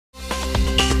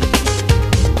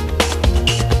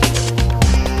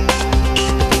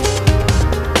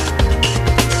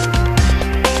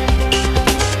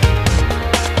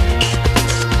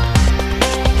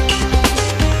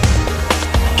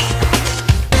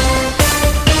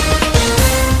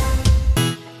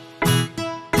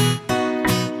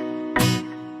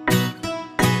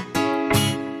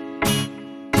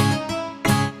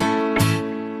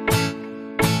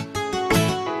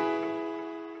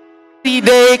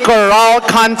Choral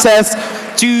Contest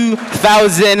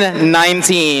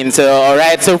 2019. So, all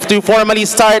right, so to formally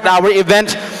start our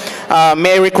event,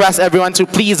 may I request everyone to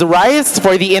please rise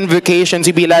for the invocation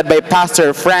to be led by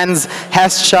Pastor Franz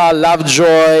Hescha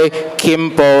Lovejoy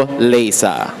Kimpo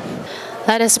Lesa.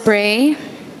 Let us pray.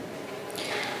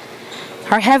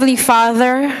 Our Heavenly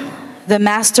Father, the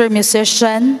master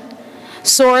musician,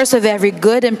 source of every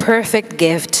good and perfect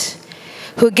gift,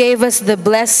 who gave us the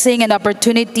blessing and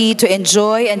opportunity to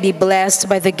enjoy and be blessed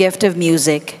by the gift of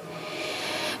music.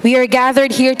 We are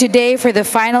gathered here today for the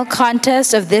final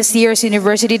contest of this year's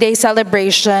University Day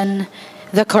celebration,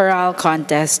 the Choral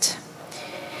Contest.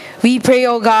 We pray,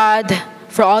 O God,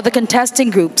 for all the contesting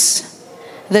groups,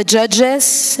 the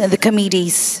judges, and the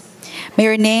committees. May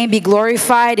your name be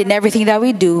glorified in everything that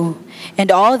we do,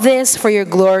 and all this for your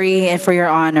glory and for your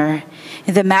honor.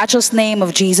 In the matchless name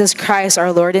of Jesus Christ,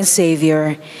 our Lord and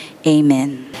Savior,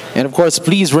 amen. And of course,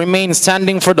 please remain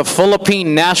standing for the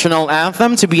Philippine National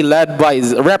Anthem to be led by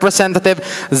Representative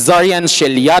Zarian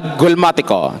Shelyad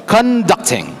Gulmatico,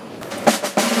 conducting.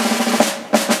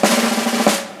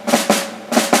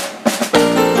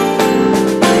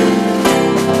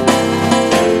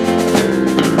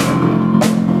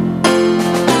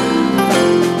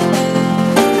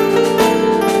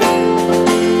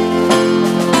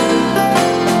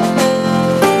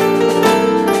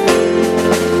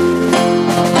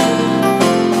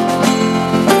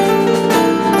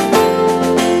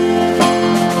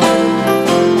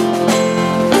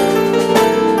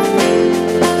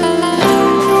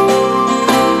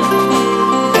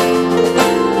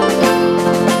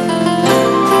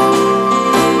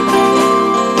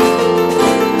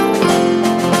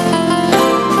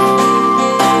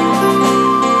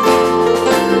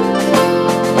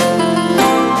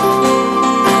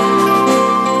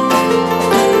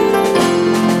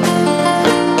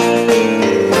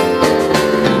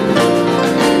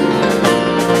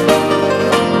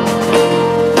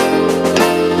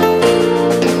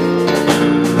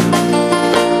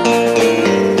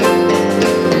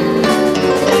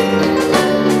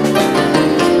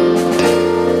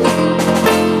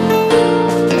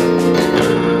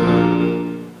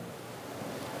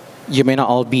 You may not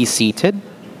all be seated.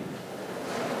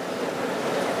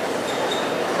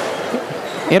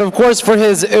 And of course, for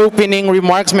his opening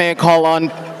remarks, may I call on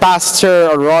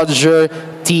Pastor Roger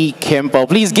T. Kimpo.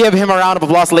 Please give him a round of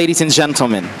applause, ladies and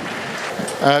gentlemen.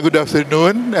 Good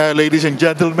afternoon, ladies and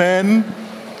gentlemen.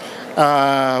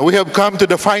 We have come to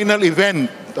the final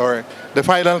event, or the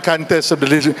final contest of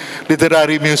the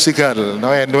literary musical.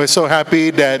 No? And we're so happy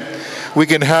that we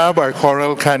can have our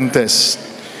choral contest.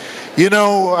 You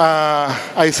know,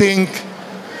 I think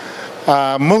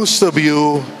most of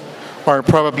you, or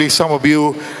probably some of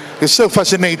you, is so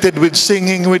fascinated with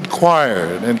singing with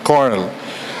choir and choral.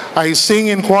 I sing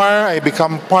in choir, I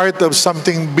become part of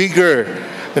something bigger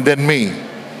than me.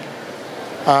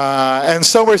 And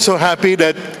so we're so happy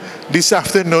that this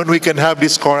afternoon we can have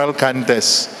this choral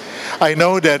contest. I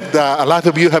know that a lot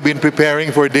of you have been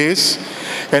preparing for this,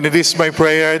 and it is my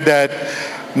prayer that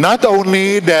not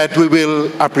only that we will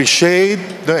appreciate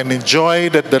and enjoy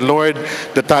the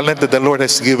talent that the Lord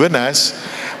has given us,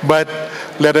 but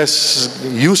let us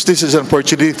use this as an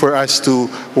opportunity for us to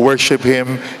worship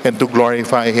Him and to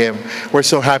glorify Him. We're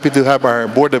so happy to have our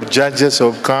board of judges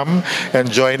who have come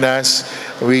and join us.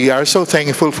 We are so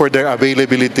thankful for their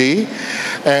availability.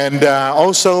 And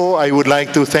also, I would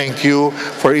like to thank you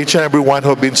for each and every one who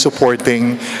have been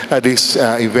supporting this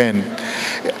event.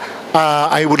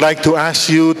 I would like to ask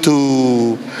you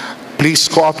to please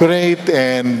cooperate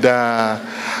and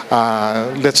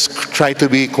let's try to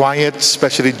be quiet,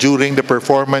 especially during the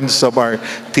performance of our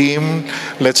team.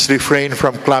 Let's refrain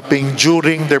from clapping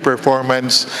during their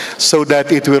performance so that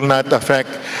it will not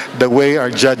affect the way our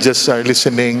judges are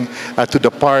listening to the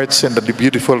parts and the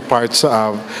beautiful parts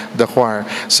of the choir.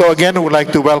 So again, I would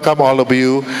like to welcome all of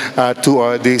you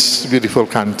to this beautiful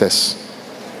contest.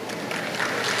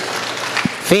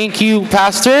 Thank you,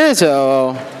 Pastor.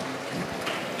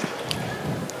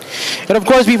 And of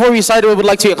course, before we start, we would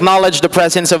like to acknowledge the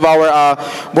presence of our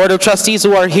Board of Trustees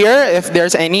who are here, if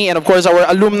there's any, and of course our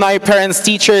alumni, parents,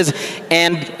 teachers,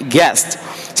 and guests.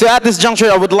 So at this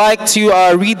juncture, I would like to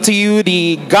read to you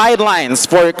the guidelines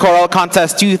for Choral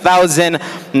Contest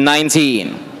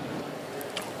 2019.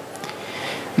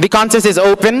 The contest is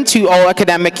open to all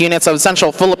academic units of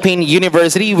Central Philippine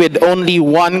University with only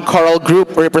one choral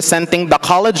group representing the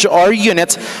college or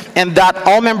unit, and that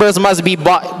all members must be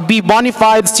bona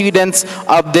fide students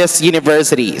of these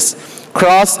universities.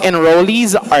 Cross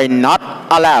enrollees are not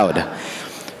allowed.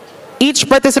 Each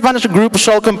participant group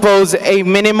shall compose a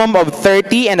minimum of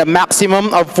 30 and a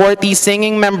maximum of 40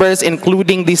 singing members,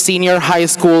 including the senior high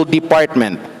school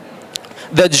department.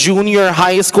 The junior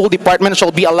high school department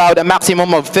shall be allowed a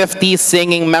maximum of 50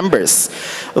 singing members.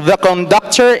 The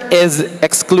conductor is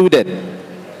excluded.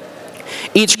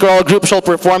 Each choral group shall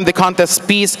perform the contest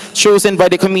piece chosen by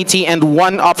the committee and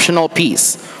one optional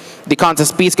piece. The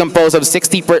contest piece composed of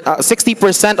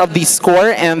 60% of the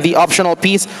score, and the optional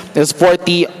piece is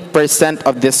 40%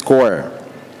 of the score.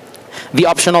 The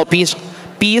optional piece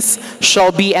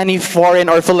shall be any foreign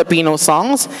or Filipino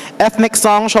songs. Ethnic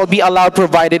songs shall be allowed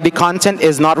provided the content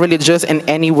is not religious in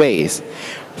any ways.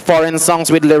 Foreign songs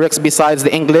with lyrics besides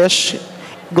the English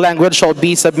language shall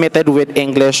be submitted with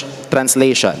English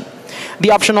translation. The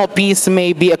optional piece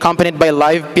may be accompanied by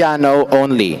live piano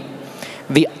only.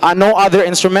 No other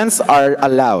instruments are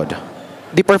allowed.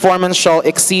 The performance shall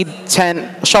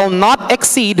not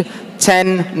exceed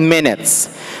 10 minutes.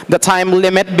 The time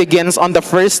limit begins on the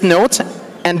first note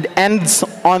and ends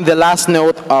on the last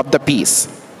note of the piece.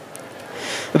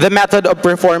 The method of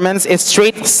performance is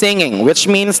straight singing, which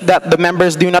means that the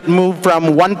members do not move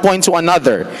from one point to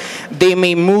another. They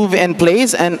may move in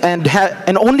place, and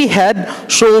only head,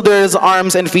 shoulders,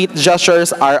 arms, and feet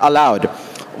gestures are allowed.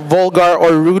 Vulgar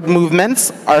or rude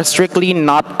movements are strictly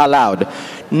not allowed.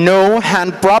 No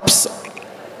hand props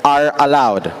are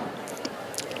allowed.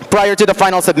 Prior to the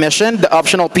final submission, the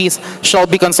optional piece shall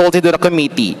be consulted with the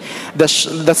committee. The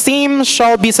same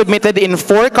shall be submitted in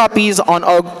 4 copies on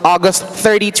August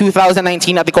 30,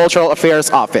 2019 at the Cultural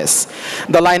Affairs Office.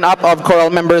 The lineup of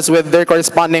choral members with their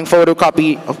corresponding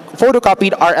photocopied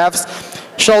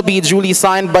RFs shall be duly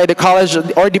signed by the college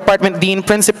or department dean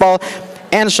principal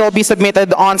and shall be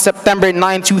submitted on September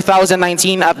 9,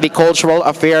 2019 at the Cultural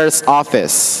Affairs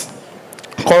Office.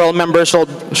 Choral members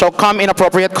shall come in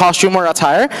appropriate costume or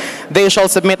attire. They shall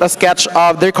submit a sketch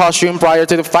of their costume prior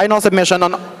to the final submission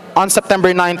on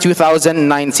September 9,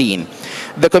 2019.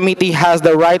 The committee has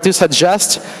the right to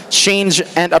suggest, change,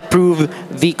 and approve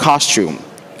the costume.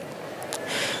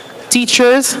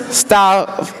 Teachers,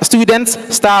 students,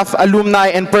 staff, alumni,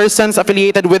 and persons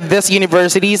affiliated with these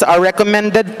universities are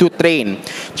recommended to train.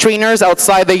 Trainers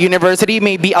outside the university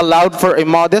may be allowed for a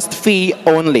modest fee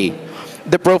only.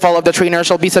 The profile of the trainer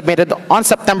shall be submitted on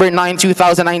September 9,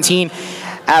 2019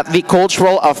 at the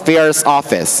Cultural Affairs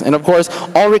Office. And of course,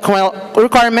 all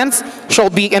requirements shall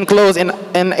be enclosed in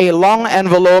a long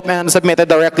envelope and submitted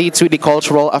directly to the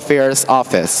Cultural Affairs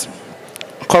Office.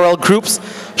 Choral groups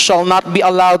shall not be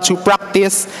allowed to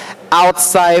practice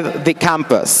outside the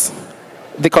campus.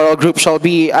 The choral group shall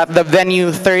be at the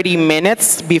venue 30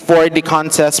 minutes before the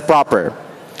contest proper.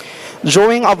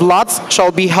 Drawing of lots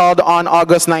shall be held on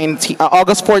August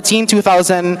 14,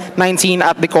 2019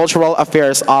 at the Cultural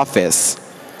Affairs Office.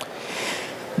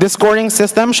 The scoring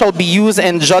system shall be used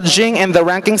in judging, and the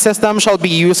ranking system shall be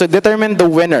used to determine the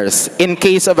winners. In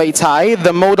case of a tie,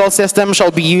 the modal system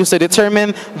shall be used to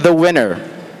determine the winner.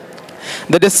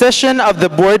 The decision of the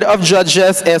Board of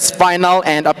Judges is final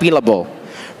and appealable.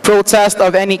 Protest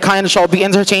of any kind shall be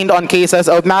entertained on cases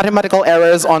of mathematical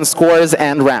errors on scores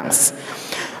and ranks.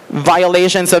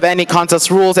 Violations of any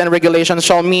contest rules and regulations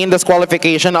shall mean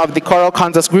disqualification of the choral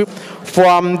contest group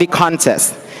from the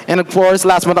contest. And of course,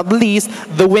 last but not least,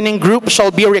 the winning group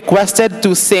shall be requested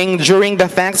to sing during the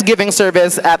Thanksgiving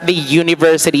service at the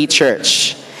University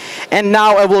Church. And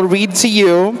now I will read to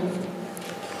you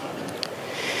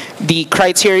the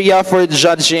criteria for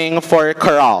judging for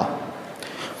choral.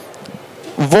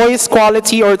 Voice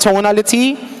quality or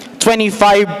tonality,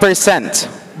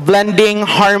 25%. Blending,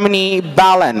 harmony,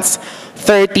 balance,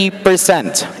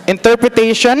 30%.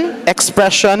 Interpretation,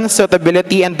 expression,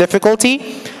 suitability, and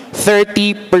difficulty,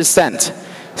 30%.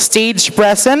 Stage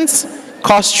presence,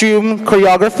 costume,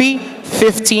 choreography,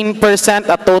 15%,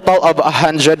 a total of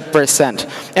 100%.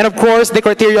 And of course, the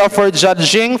criteria for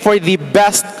judging for the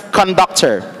best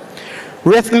conductor.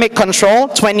 Rhythmic control,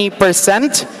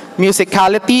 20%.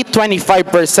 Musicality,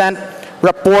 25%.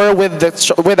 Rapport with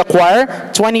the choir,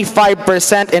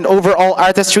 25%, and overall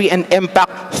artistry and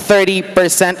impact,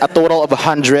 30%, a total of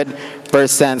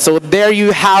 100%. So there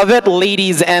you have it,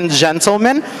 ladies and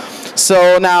gentlemen.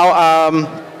 So now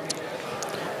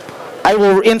I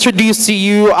will introduce to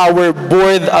you our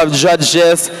Board of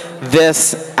Judges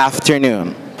this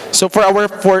afternoon. So for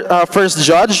our first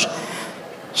judge,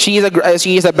 she is a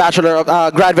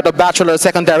graduate of Bachelor of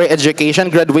Secondary Education,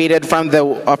 graduated from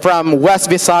West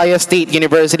Visayas State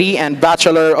University, and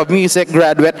Bachelor of Music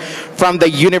graduate from the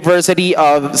University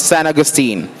of San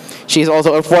Agustin. She is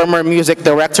also a former music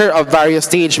director of various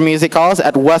stage musicals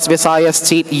at West Visayas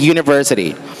State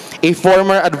University. a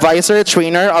former advisor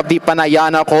trainer of the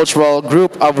Panayana Cultural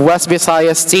Group of West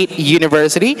Visayas State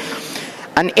University,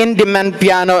 an in-demand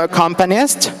piano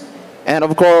accompanist, and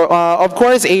of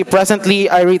course, a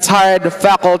retired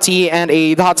faculty and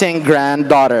a dating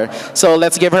granddaughter. So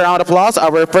let's give her a round of applause.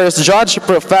 Our first judge,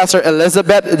 Professor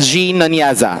Elizabeth G.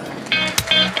 Nunyaza.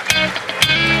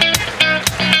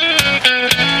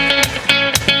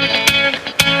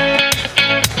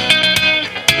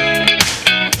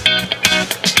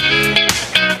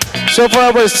 So for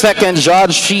our second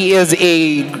judge, she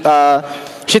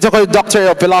took a Doctor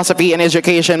of Philosophy and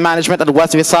Education Management at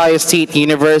West Visayas State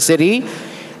University.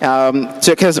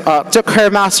 Took her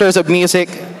Masters of Music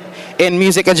in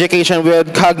Music Education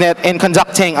with Cognate in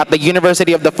Conducting at the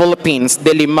University of the Philippines,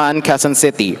 Diliman, Quezon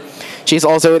City. She's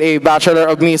also a Bachelor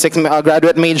of Music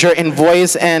graduate major in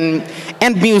Voice and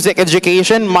Music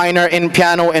Education, minor in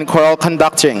Piano and Choral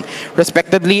Conducting,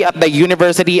 respectively at the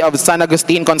University of San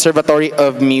Agustin Conservatory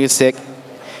of Music,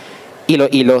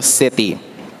 Iloilo City.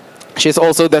 She's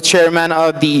also the chairman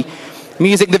of the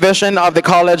Music Division of the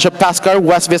College of Pascar,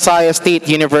 West Visayas State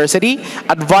University,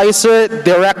 advisor,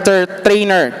 director,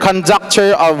 trainer,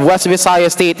 conductor of West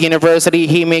Visayas State University,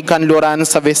 Himig Kanluran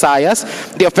sa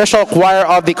Visayas, the official choir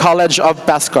of the College of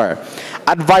Pascar,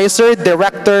 advisor,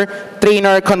 director,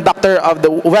 trainer, conductor of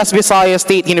the West Visayas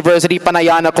State University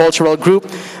Panayana Cultural Group,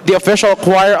 the official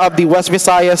choir of the West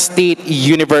Visayas State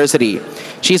University.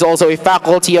 She's also a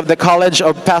faculty of the College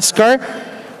of Pascar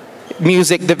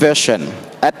Music Division.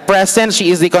 At present, she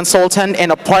is the consultant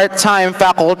and a part-time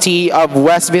faculty of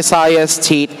West Visayas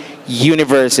State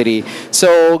University.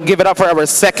 So give it up for our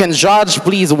second judge.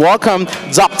 Please welcome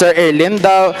Dr.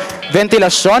 Erlinda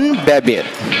Ventilacion Bebit.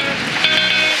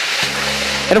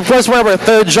 And of course, for our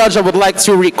third judge, I would like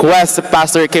to request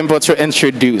Pastor Kimbo to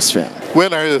introduce him.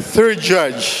 Well, our third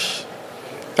judge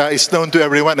is known to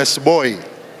everyone as Boy.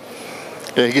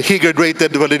 He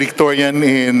graduated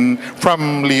valedictorian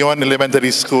from Leon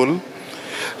Elementary School.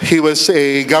 He was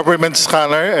a government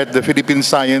scholar at the Philippine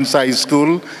Science High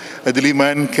School at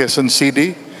Diliman, Quezon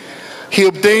City. He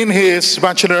obtained his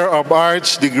Bachelor of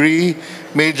Arts degree,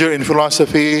 major in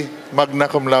philosophy, magna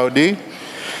cum laude,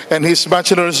 and his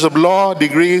Bachelor's of Law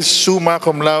degree, summa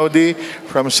cum laude,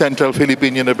 from Central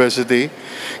Philippine University,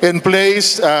 and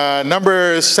placed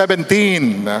number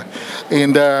 17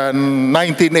 in the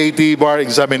 1980 bar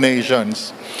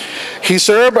examinations. He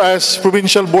served as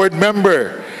provincial board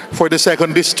member for the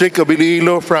 2nd District of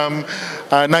Iloilo from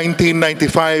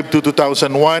 1995 to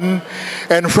 2001,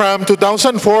 and from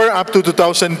 2004 up to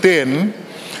 2010,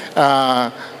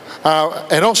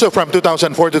 and also from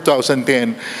 2004 to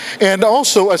 2010, and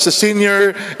also as a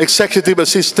senior executive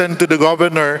assistant to the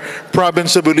governor,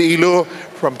 province of Iloilo,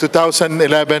 from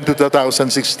 2011 to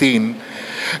 2016.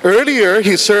 Earlier,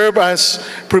 he served as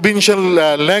provincial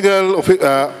legal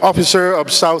officer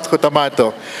of South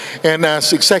Cotabato and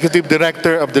as executive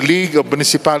director of the League of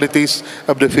Municipalities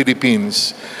of the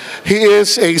Philippines. He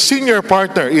is a senior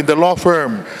partner in the law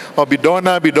firm of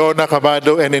Bidona,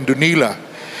 Cabado, and Indunila,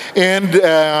 and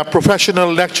a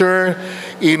professional lecturer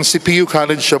in CPU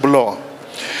College of Law.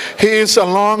 He is a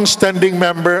long-standing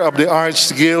member of the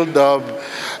Arts Guild of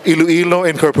Iloilo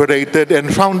Incorporated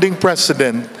and founding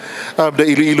president of the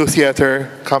Iloilo Theater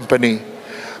Company.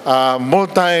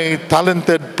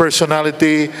 Multi-talented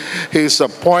personality. He is a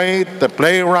poet, a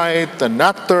playwright, an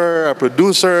actor, a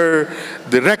producer,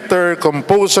 director,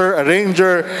 composer,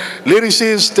 arranger,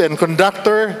 lyricist, and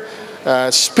conductor,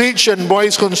 speech and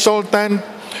voice consultant,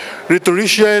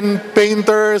 rhetorician,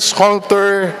 painter,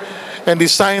 sculptor, and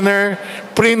designer,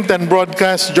 print and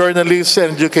broadcast journalist,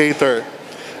 and educator.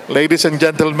 Ladies and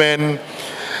gentlemen,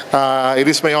 it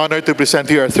is my honor to present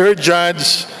to you our third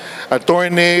judge,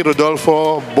 Attorney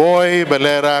Rodolfo Boy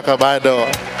Valera Cabado.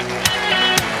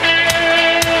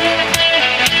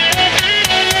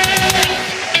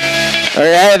 All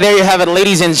right, there you have it,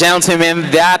 ladies and gentlemen.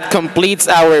 That completes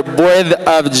our board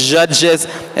of judges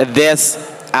this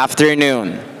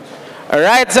afternoon. All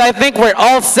right, so I think we're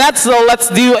all set. So let's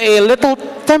do a little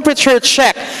temperature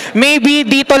check. Maybe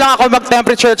dito lang ako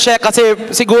mag-temperature check kasi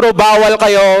siguro bawal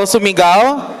kayo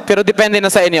sumigaw. Pero depende na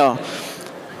sa inyo.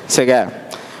 Sige.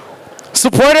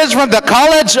 Supporters from the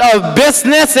College of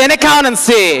Business and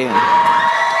Accountancy.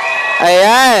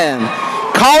 Ayan.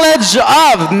 College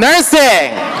of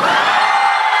Nursing.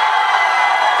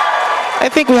 I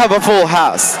think we have a full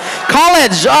house.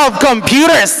 College of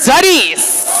Computer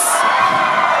Studies.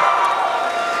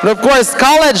 And of course,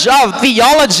 College of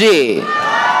Theology.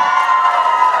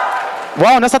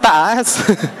 Wow, nasa taas.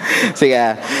 Sige.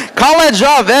 College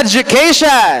of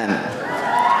Education.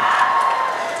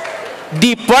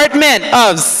 Department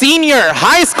of Senior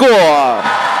High School.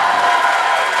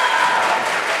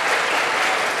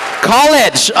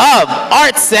 College of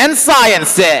Arts and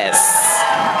Sciences.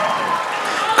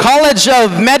 College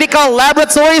of Medical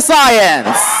Laboratory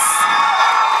Science.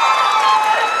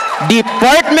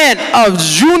 Department of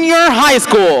Junior High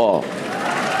School.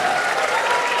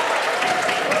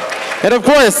 And of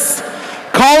course,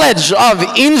 College of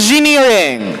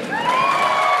Engineering.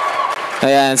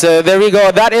 And so there we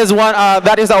go. That is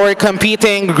our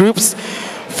competing groups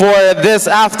for this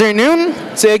afternoon.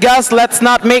 So I guess let's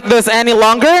not make this any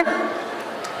longer.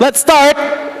 Let's start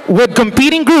with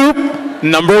competing group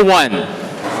number 1.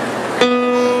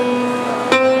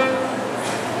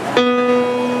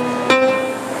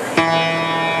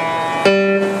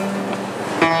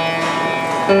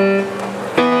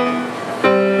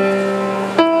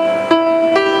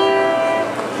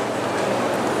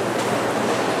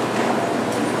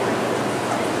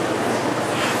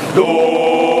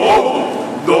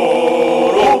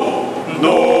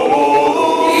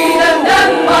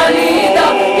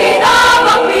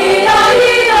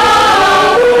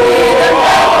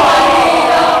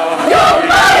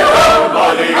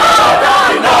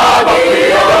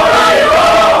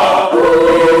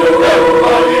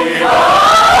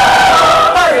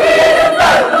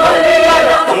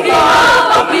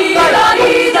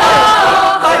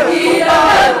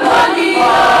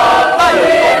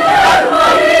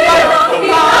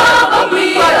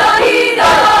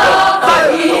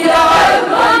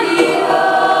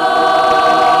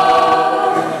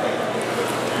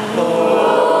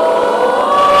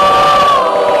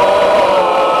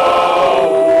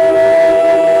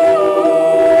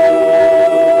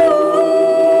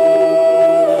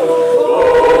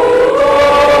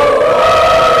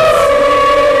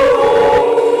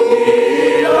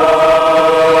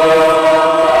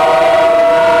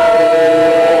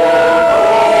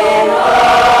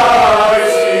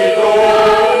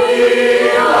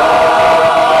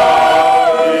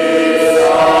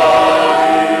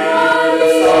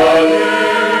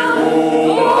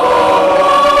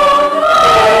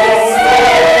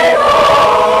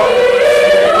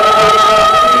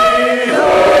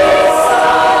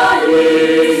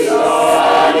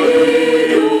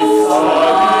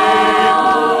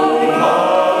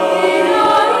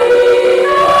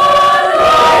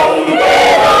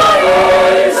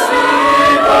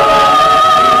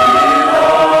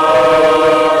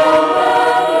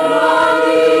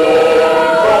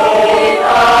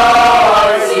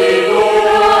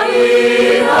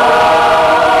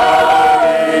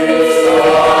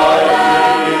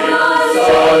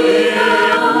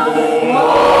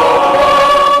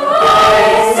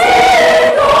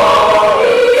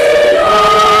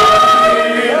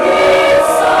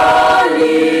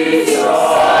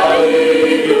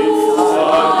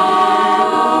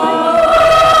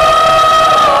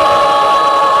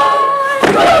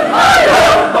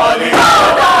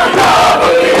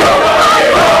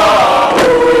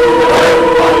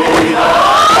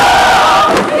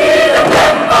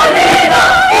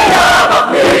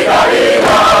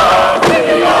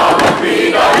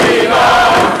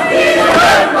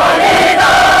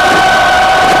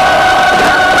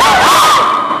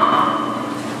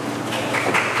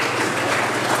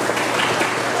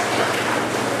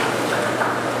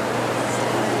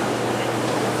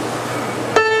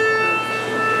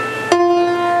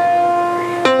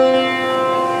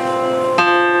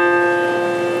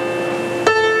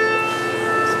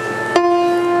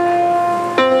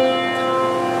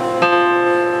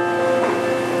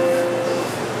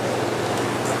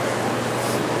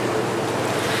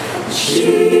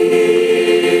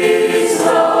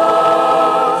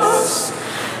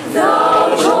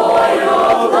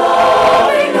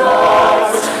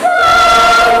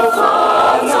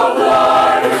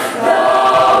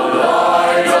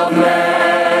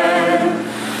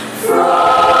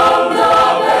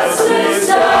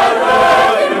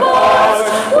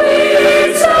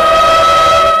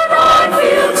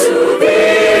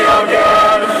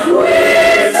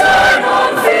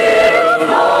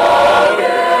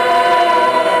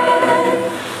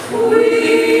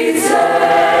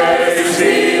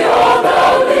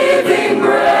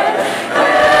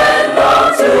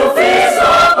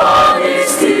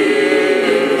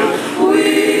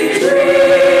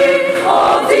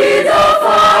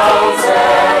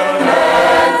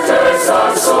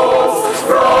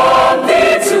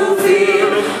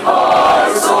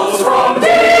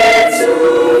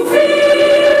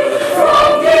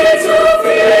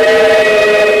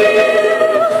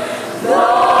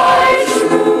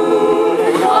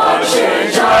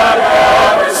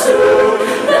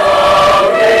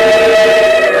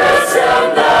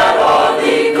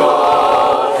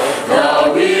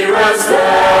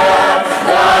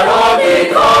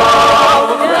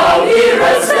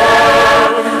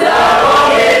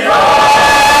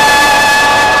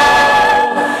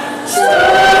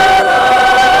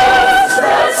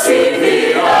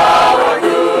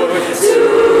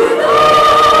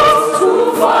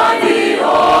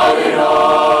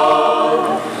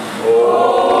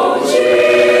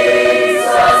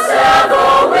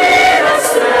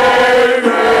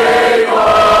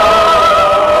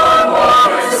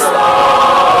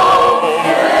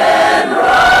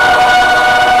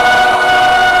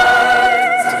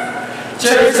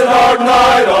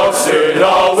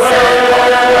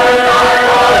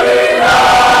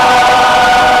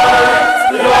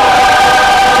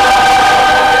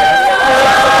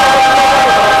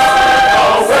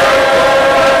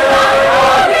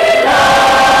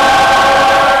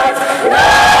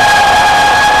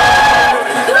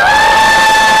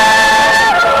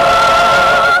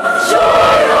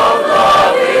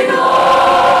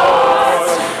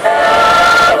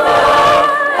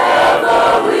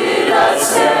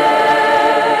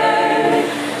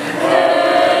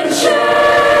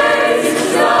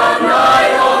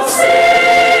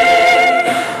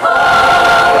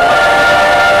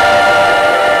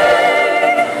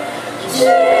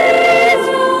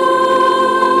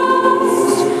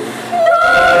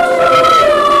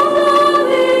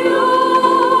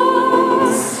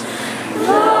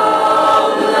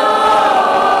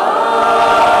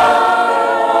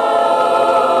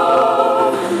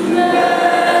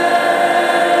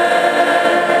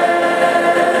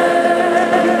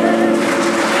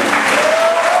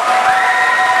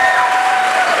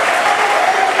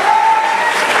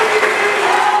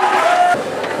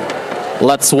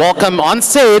 Let's welcome on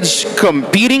stage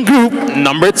competing group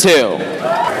number 2.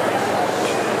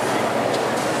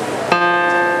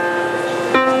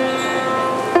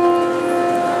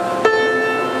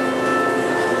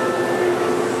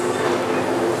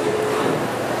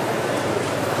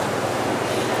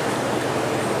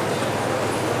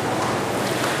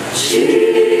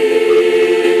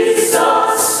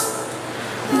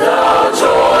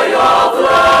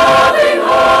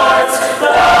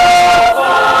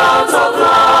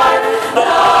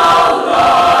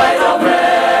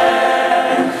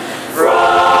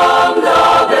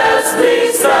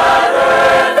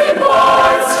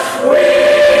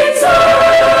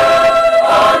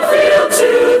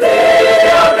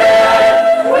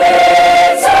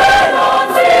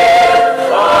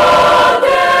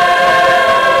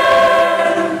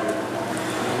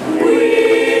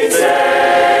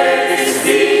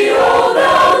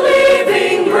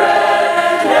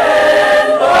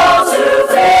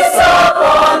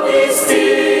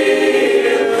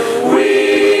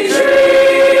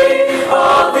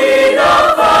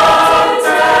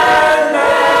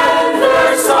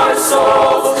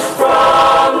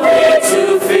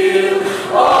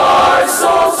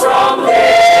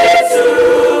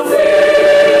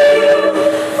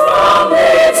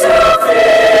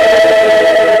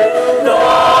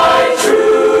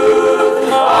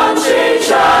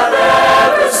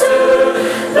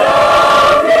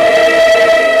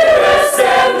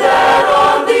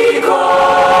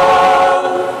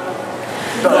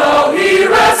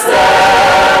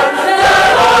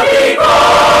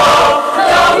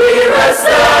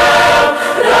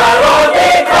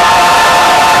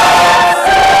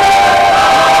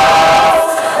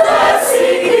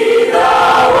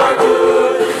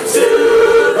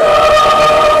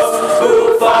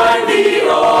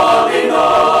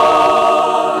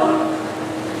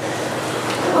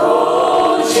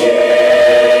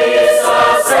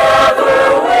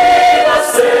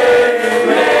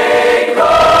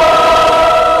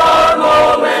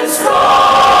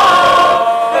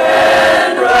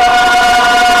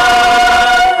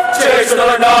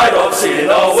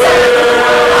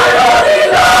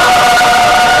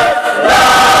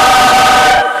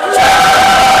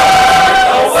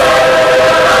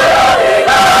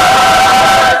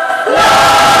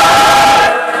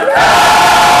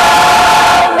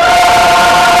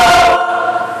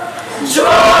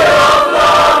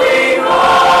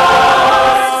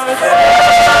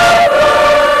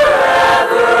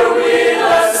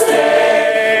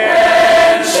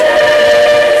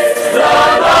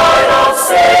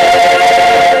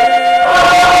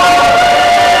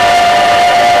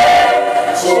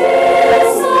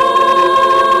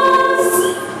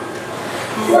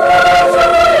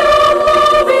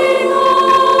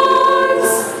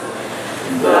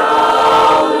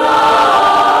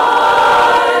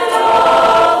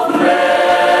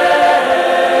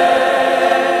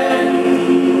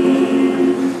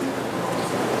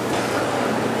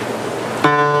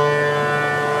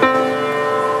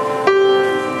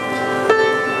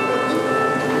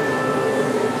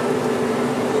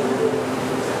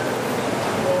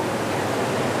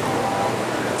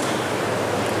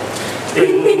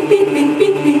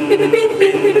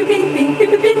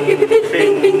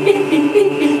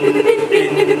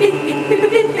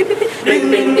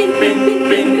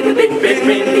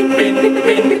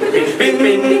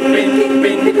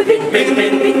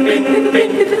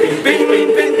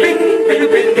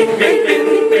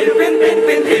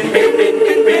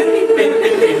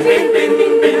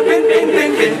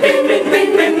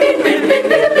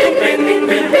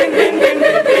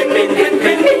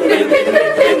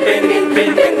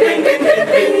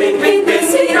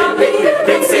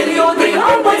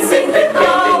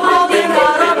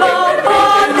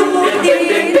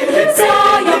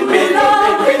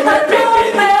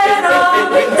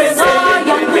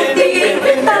 Sayang putih,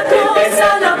 tato sa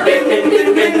labi.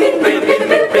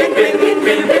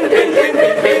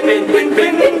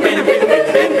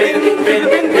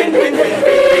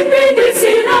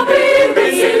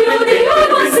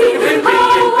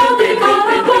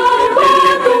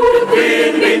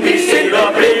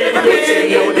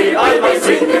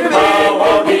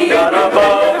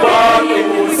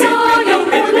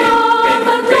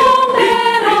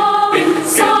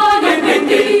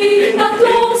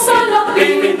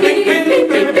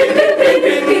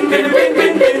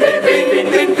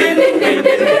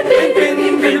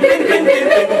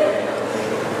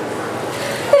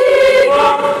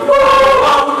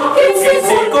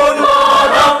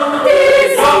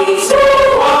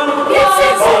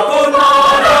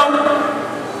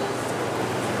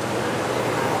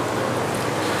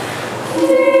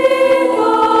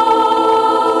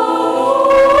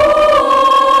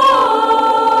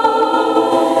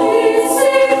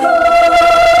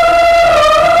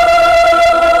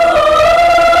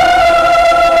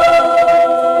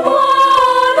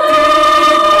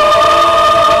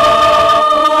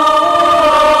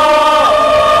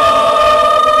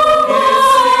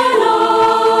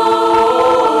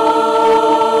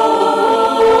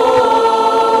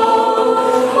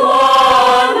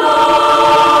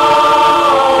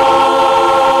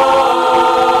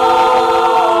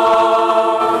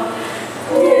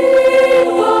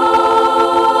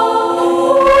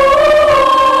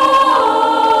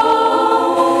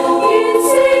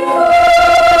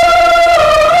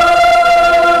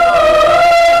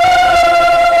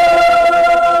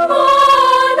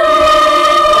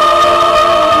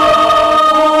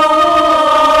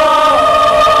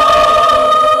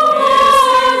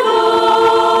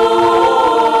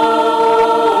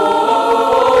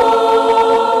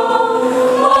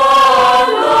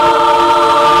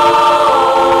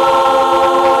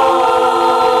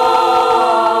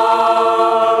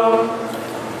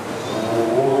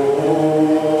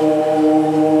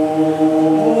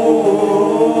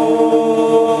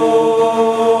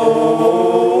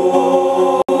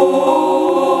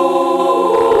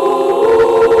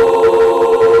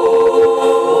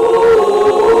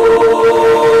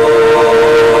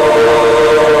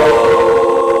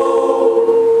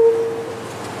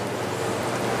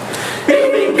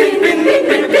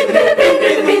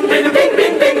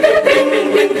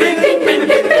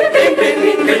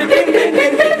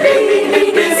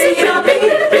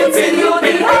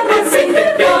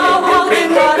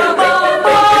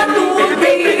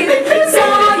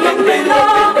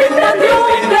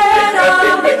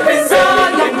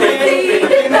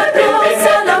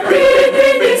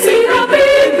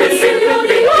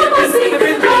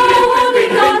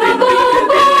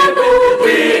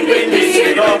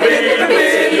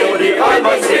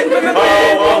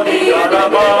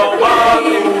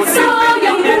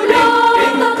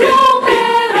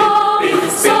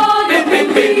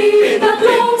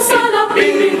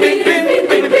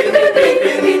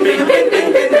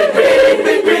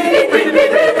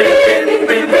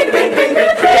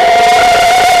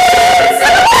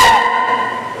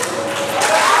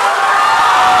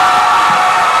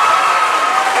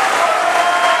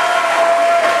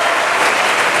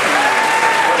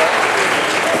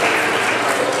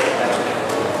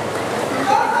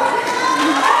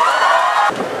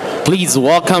 Please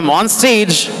welcome on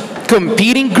stage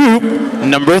competing group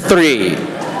number 3.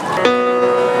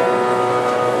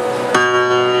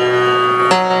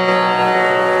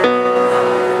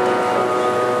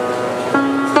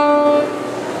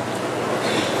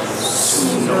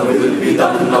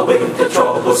 With the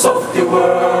troubles of the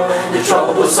world, the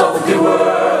troubles of the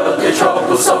world, the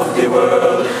troubles of the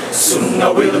world. Soon I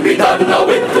will be done now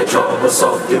with the troubles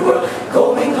of the world,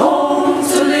 going home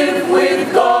to live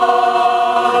with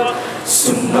God.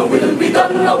 Soon I will be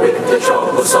done now with the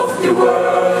troubles of the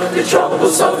world, the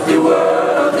troubles of the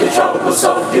world, the troubles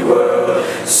of the world.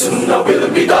 Soon I will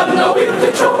be done now with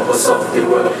the troubles of the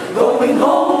world, going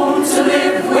home to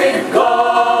live with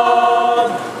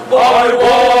God. I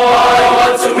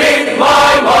want to meet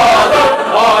my mother.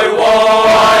 I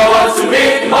want to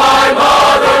meet my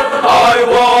mother. I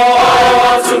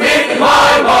want to meet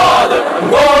my mother. I'm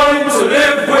going to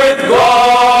live with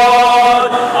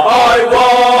God. I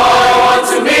want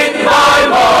to meet my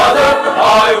mother.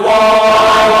 I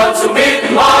want to meet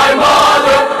my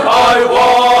mother. I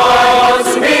want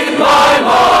to meet my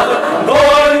mother. I'm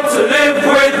going to live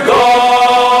with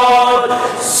God.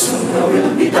 Soon I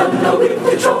will be done now with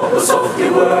the troubles of the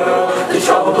world, the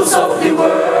troubles of the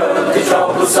world, the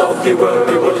troubles of the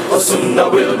world. Oh, soon I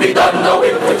will be done now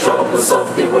with the troubles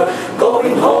of the world,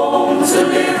 going home to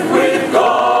live with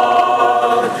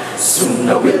God. Soon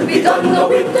I will be done now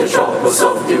with the troubles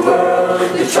of the world,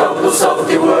 the troubles of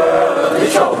the world, the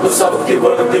troubles of the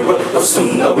world. Oh,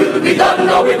 soon I will be done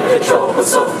now with the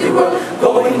troubles of the world,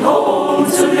 going home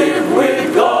to live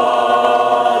with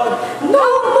God. No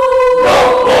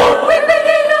more weeping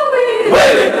in the wind.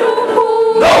 Waiting.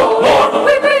 No more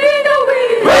weeping in the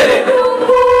wind. Waiting.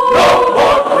 No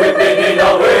more weeping in the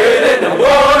wind. I'm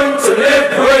going to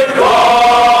live with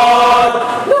God.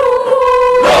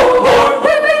 No more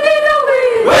weeping in the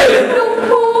wind. Waiting.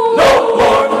 No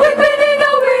more weeping in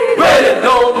the wind. Waiting.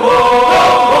 No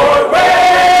more waiting.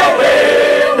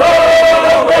 No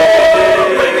more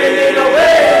weeping in the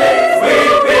wind.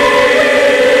 Weeping.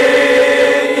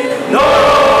 No.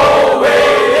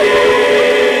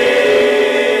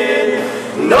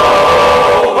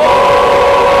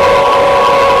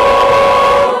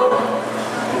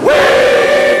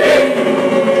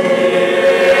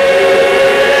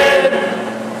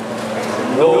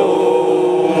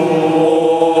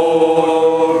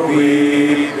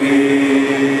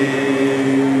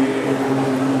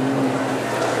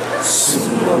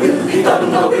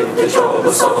 The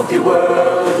troubles of the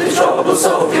world, the troubles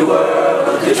of the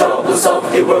world, the troubles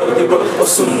of the world, the world. Oh,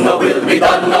 soon I will be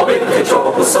done now with the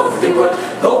troubles of the world,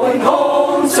 going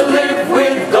home to live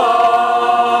with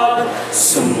God.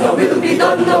 Soon I will be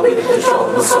done now with the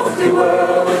troubles of the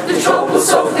world, the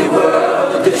troubles of the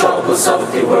world, the troubles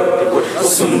of the world. Oh,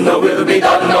 soon I will be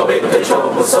done now with the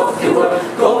troubles of the world,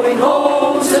 going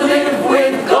home to live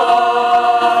with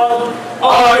God.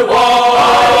 I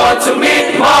want to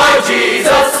meet my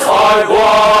Jesus. I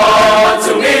want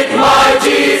to meet my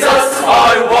Jesus.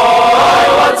 I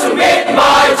want to meet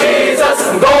my Jesus.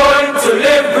 I'm going to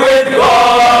live with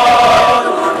God.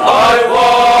 I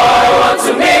want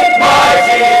to meet my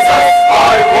Jesus.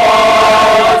 I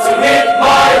want to meet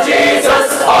my Jesus.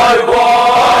 I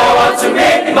want to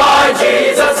meet my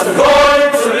Jesus. I'm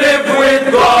going to live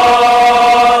with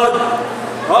God.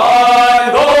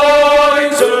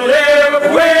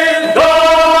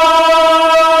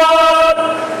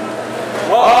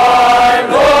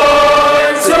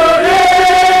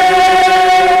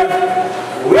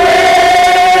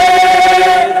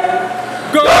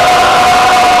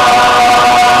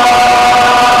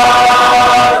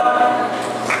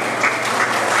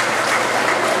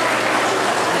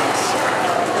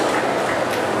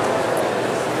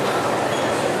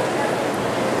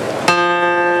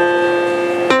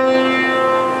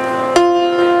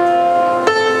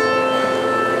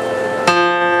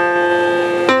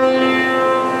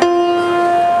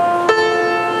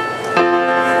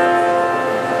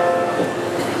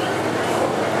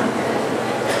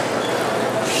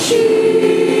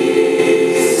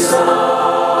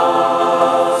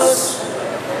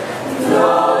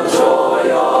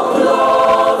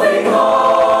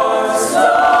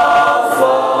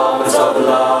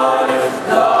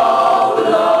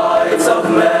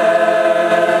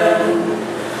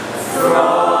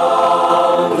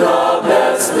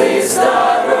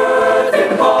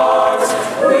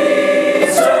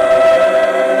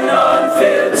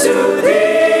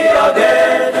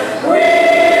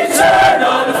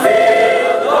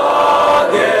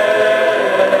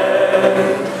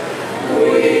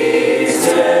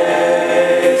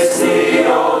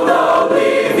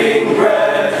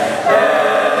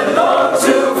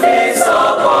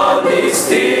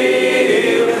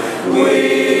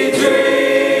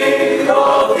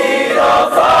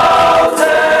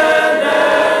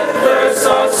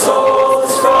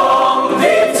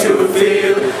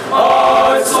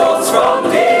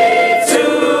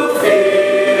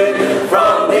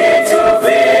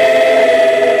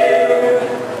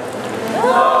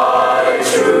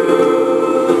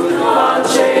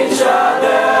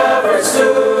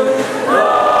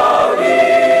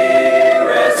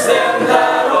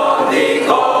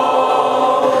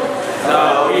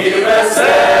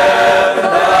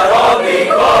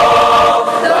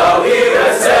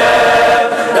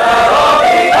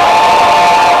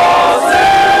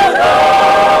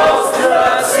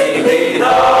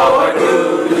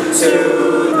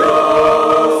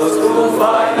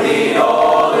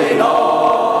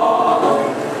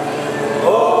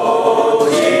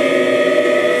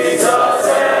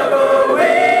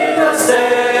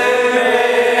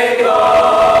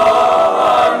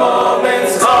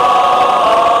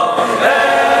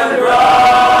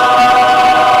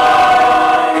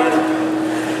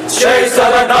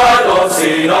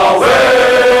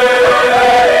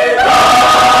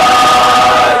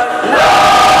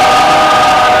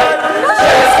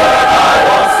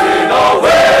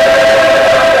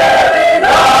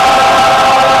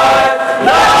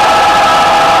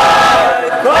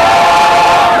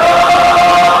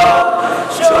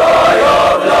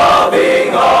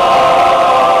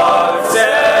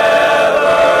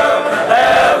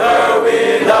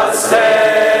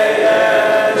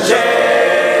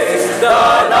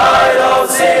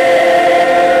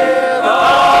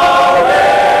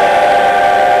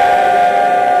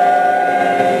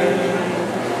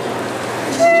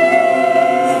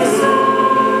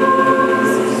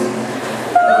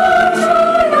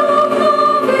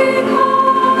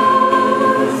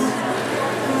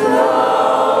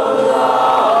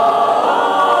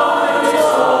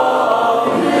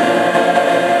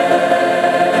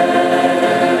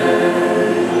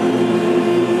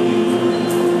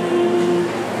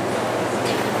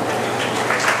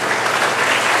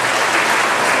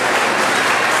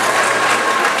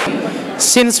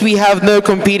 Since we have no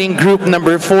competing group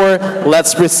number 4,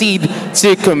 let's proceed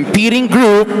to competing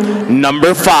group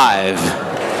number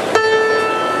 5.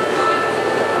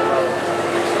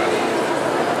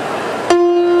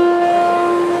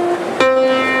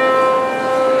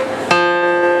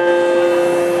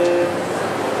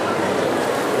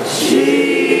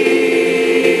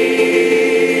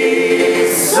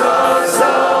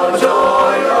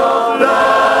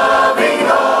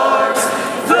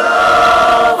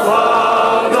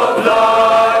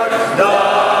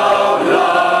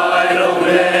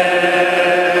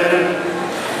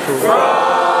 From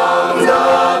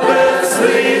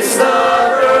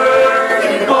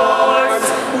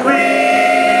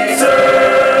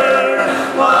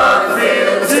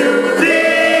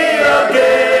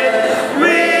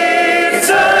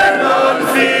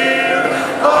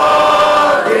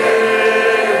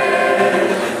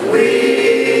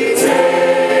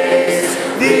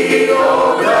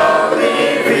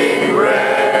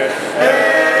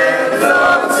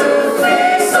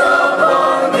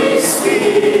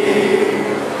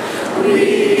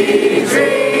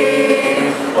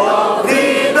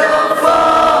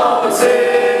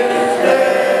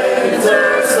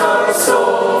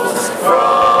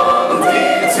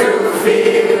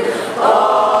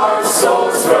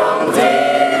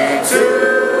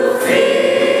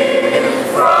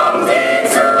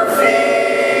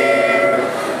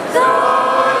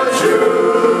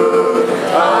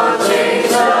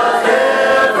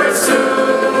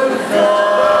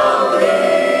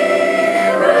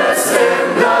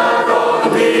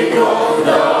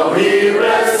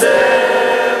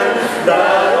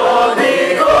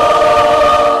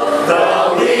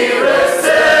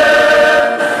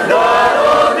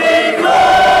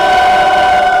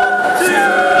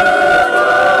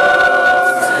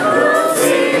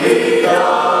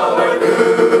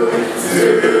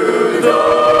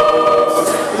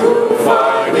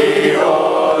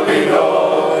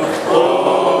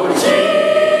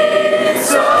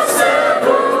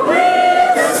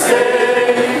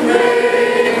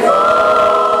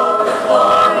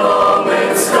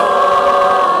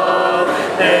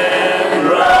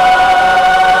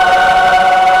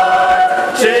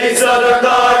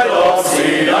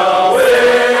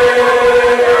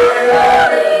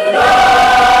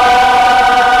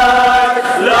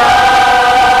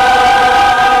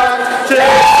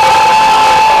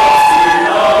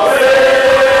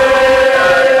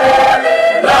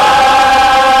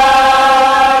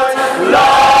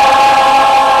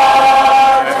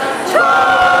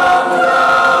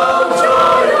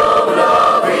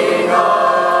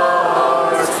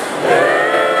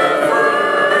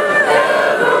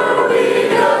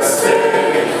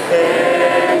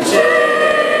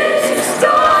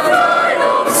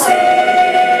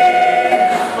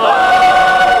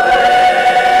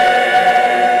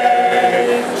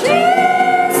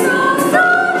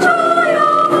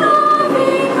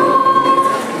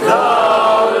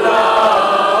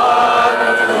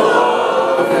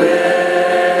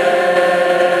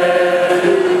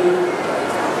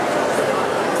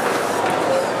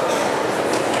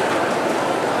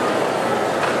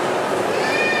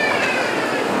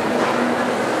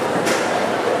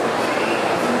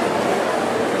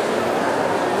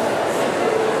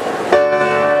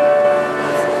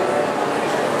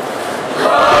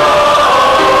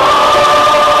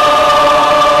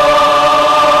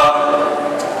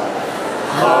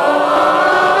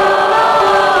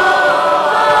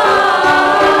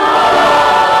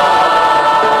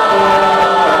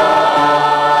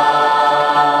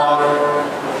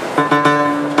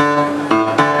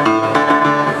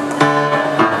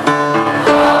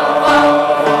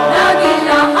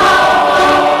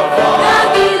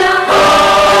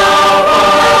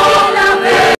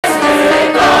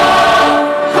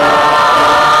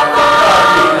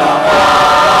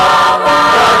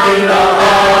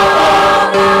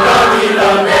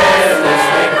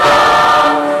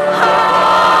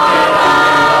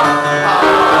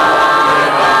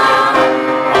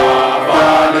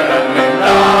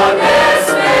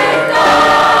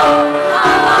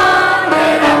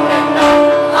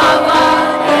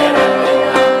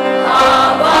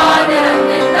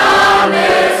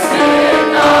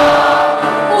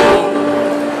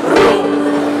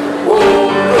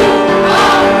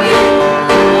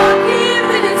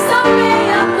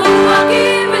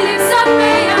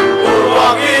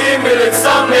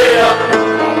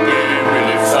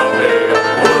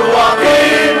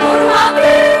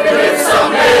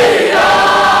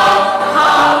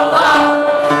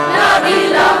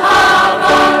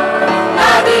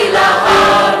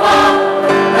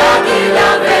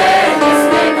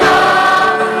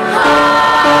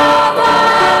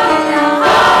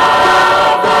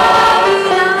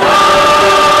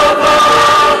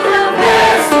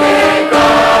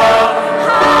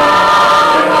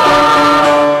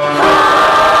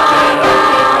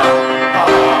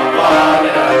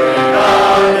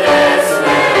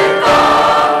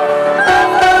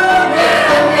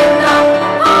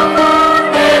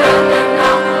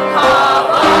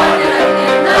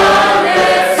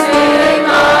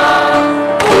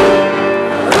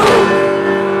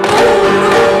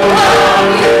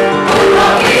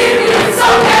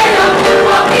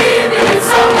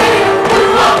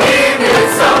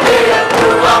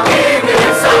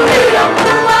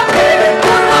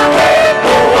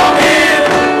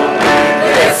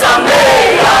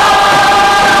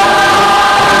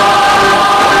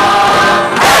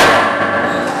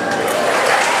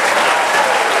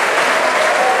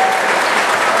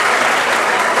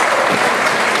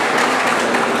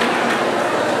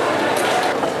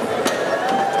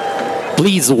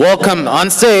Please welcome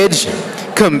on stage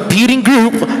competing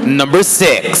group number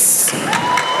 6.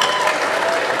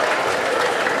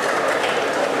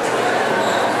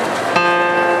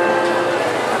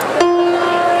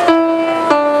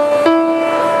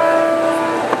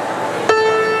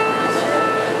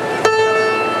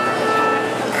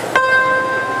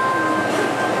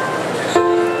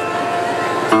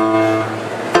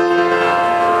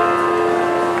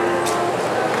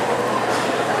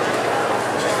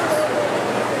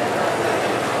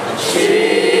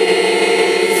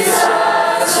 Jesus,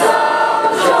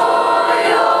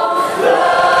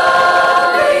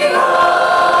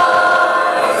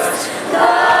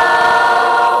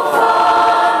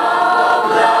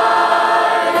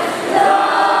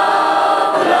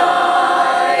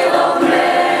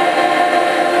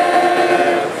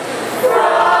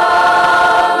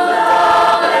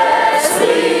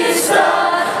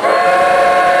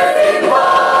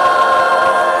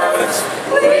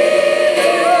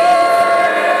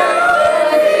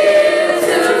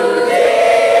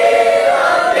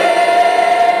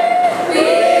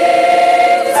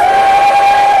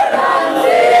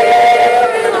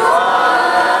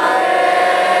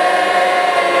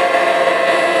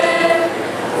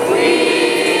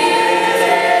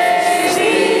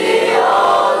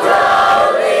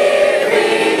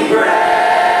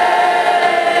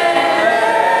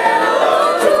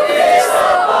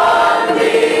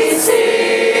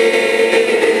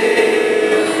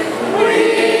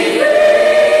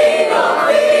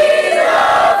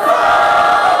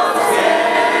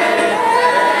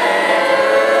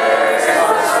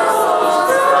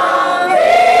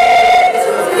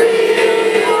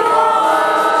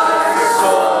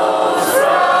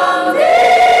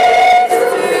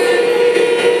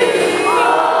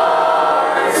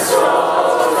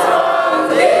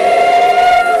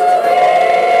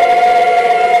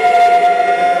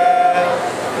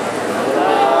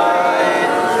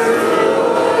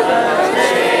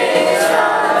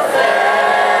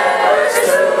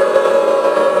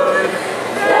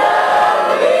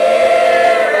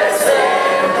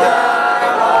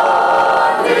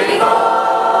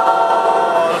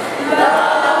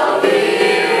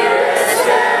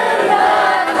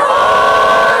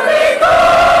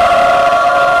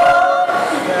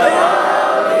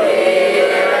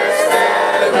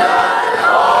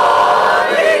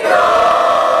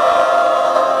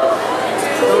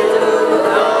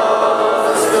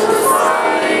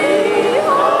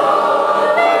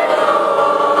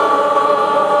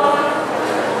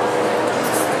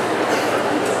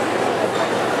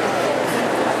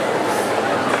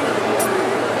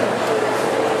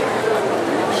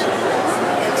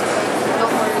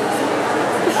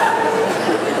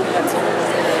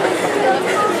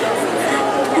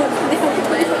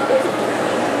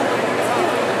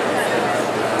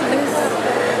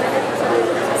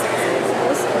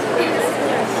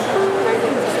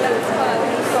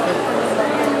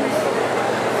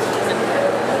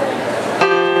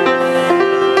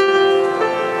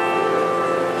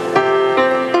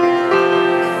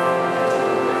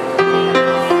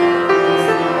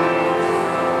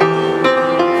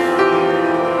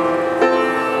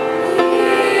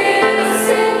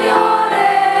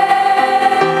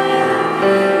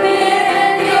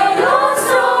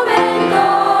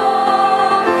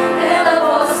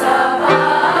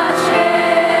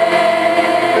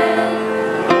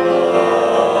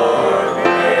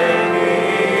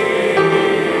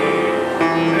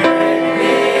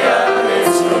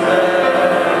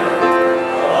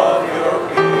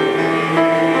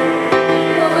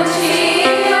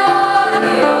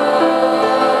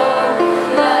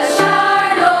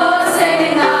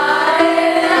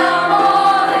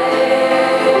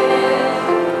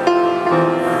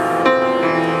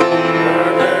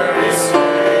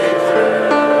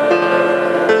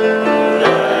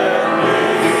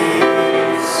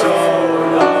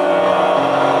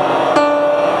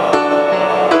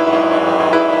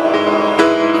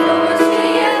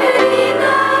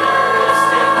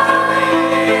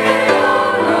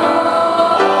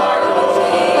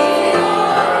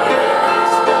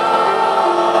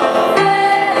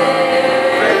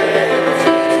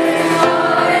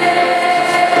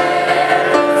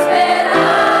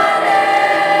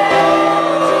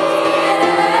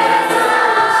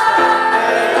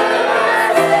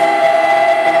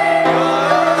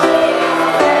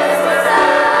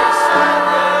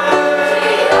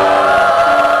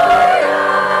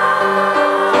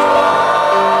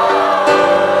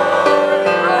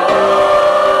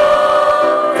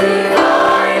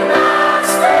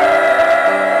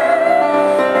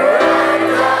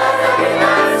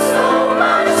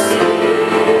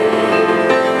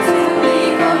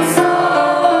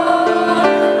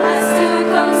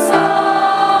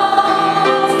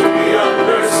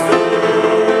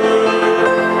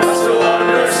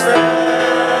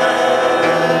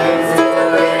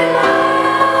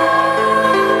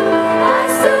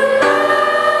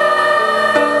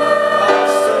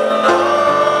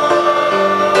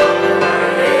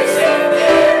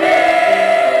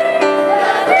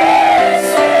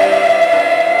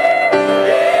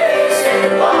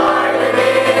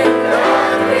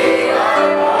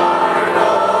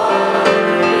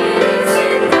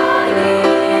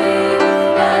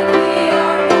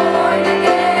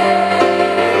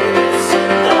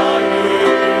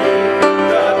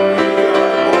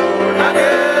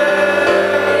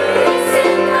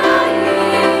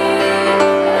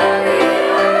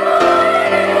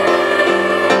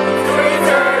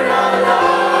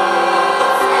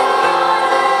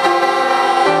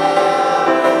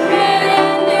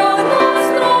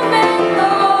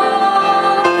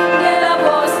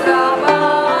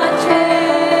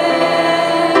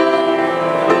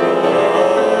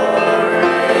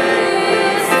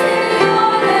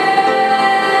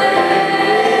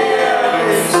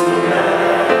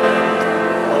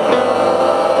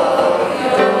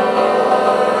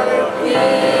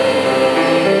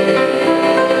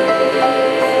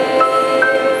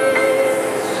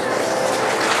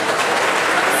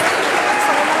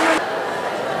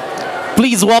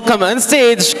 Please welcome on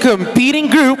stage competing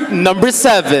group number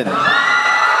 7.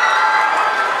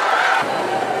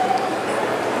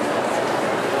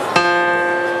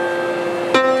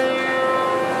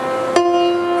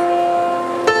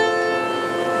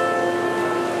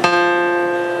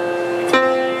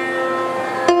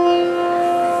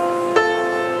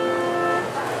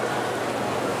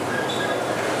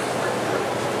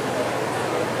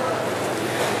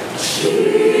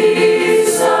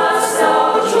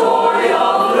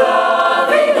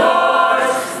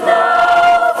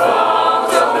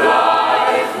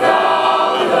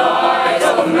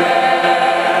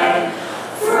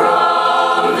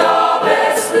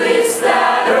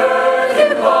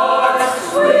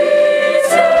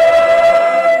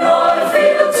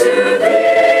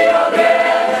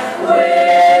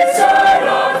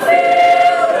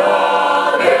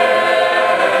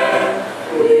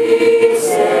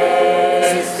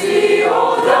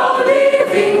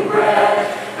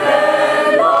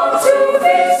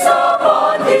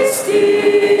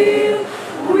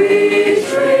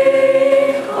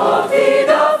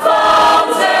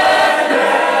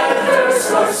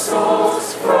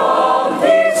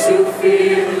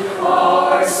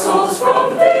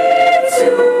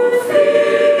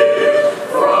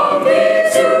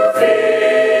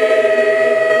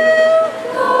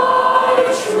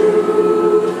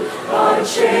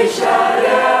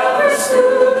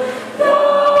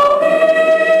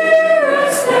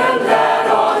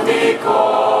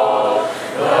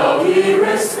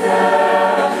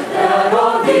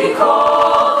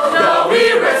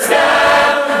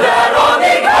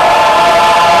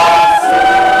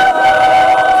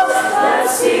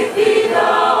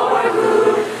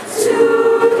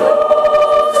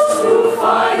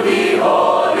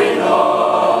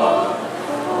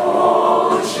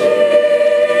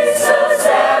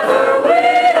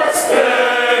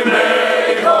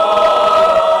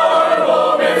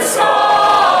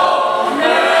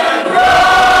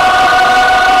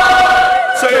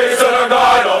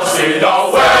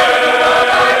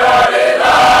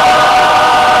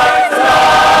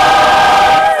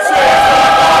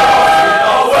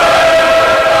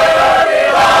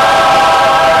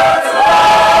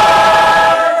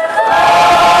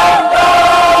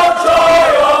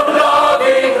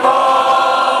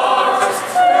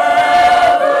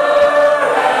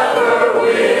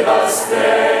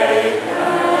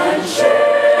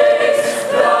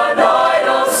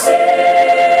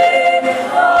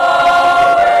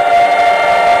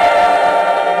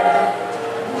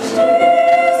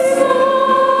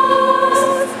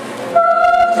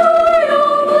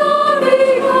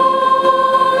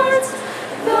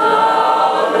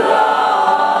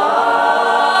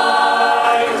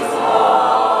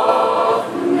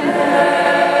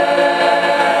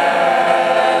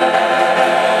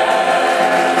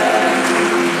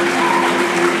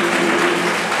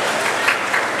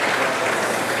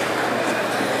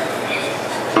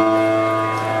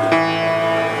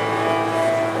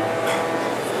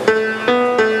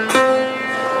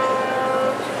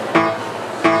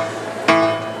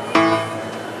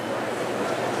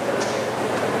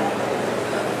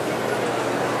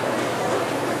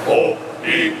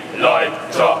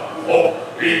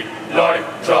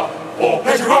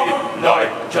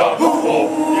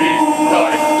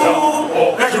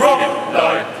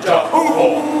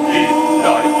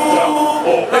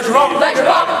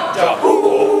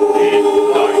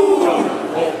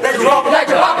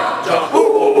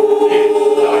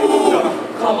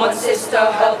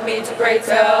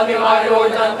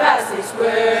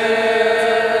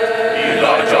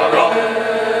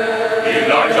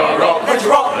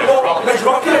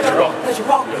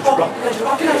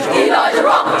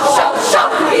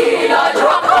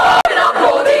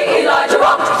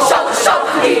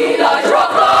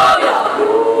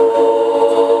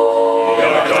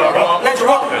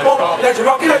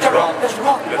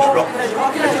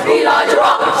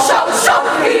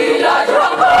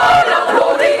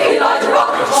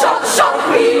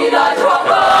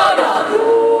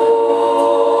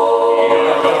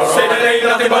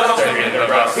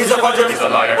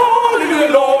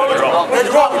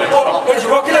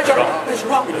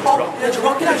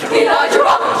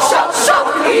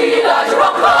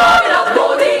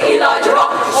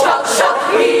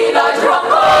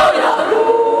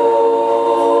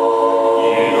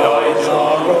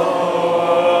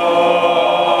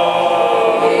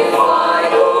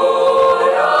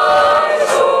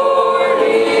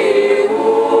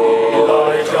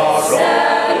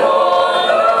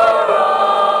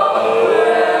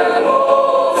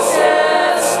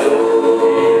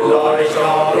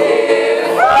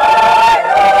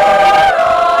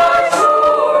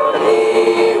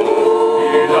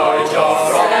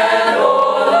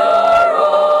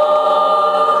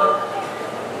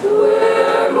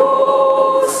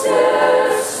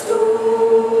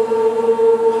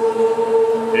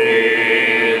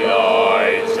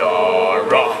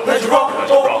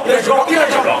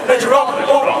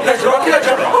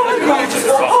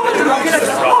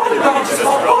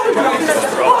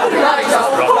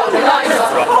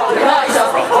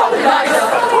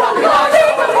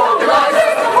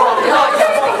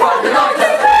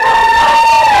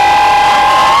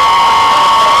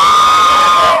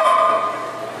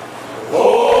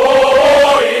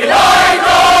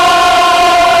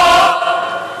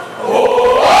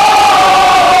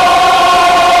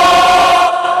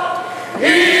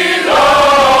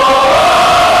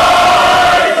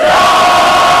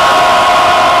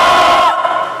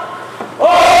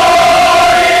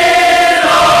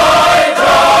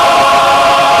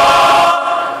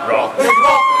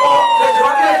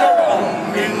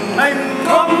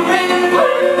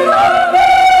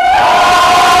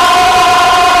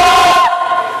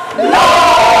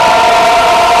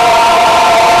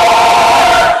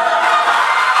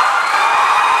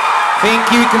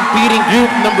 competing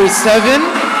group number 7.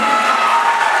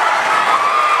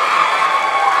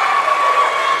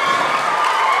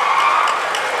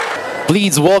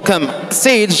 Please welcome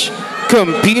stage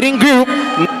competing group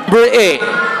number 8.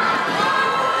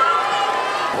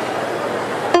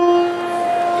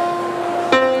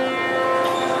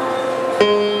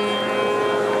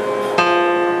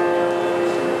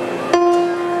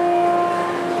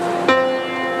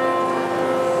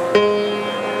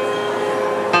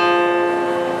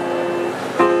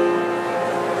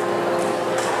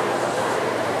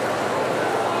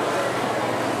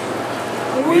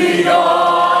 We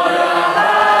gonna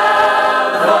have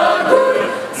a good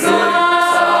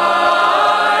time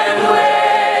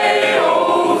way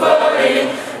over in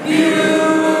Beulah.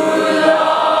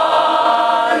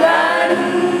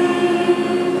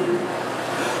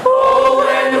 Oh,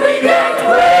 when we get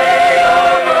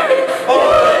way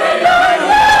over in,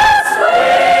 yes,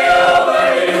 way over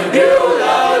in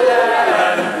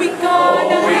Beulah. We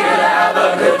gonna have a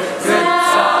good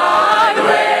time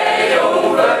way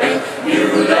over in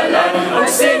Beulah. I'm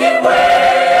singing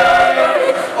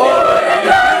way over in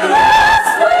yes,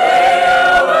 way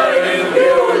over in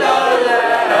Beulah.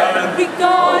 We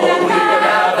gonna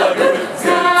have a good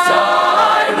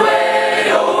time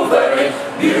way over in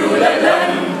Beulah.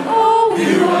 Oh,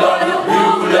 Beulah,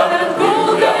 Beulah,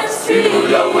 Golden Street,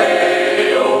 Beulah,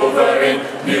 way over in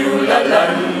Beulah.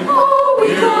 Oh, we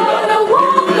gonna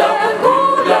walk that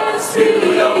Golden Street,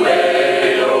 Beulah,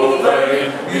 way over in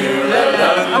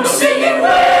Beulah. I'm singing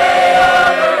way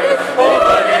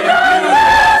over in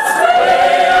yes,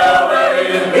 way over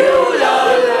in Beulah.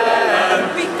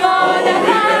 We gonna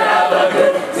have a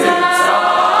good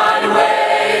time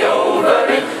way over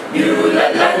in Beulah.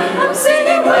 I'm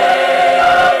singing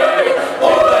way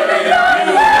over in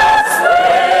yes,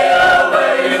 way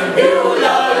over in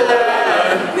Beulah.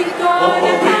 We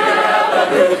gonna have a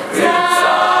good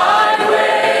time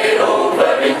way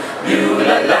over in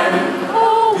Beulah.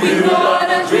 Oh, we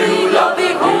gonna dream of the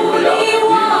Holy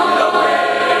One way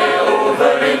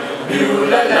over in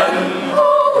Beulah.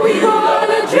 Oh, we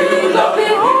gonna dream of the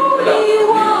Holy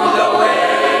One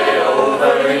way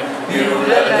over in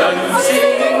Beulah. I'm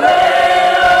singing way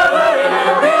over in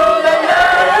Beulah.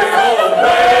 Oh,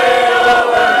 way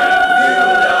over in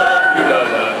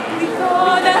Beulah. We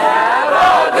gonna have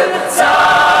a good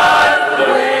time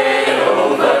way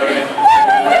over in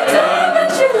Beulah.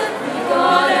 We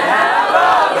gonna have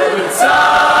a good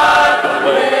time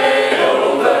way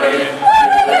over in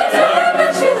Beulah.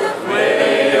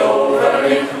 Way over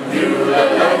in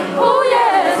Beulah. Oh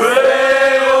yes.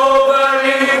 Way over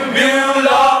in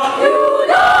Beulah.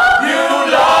 Beulah.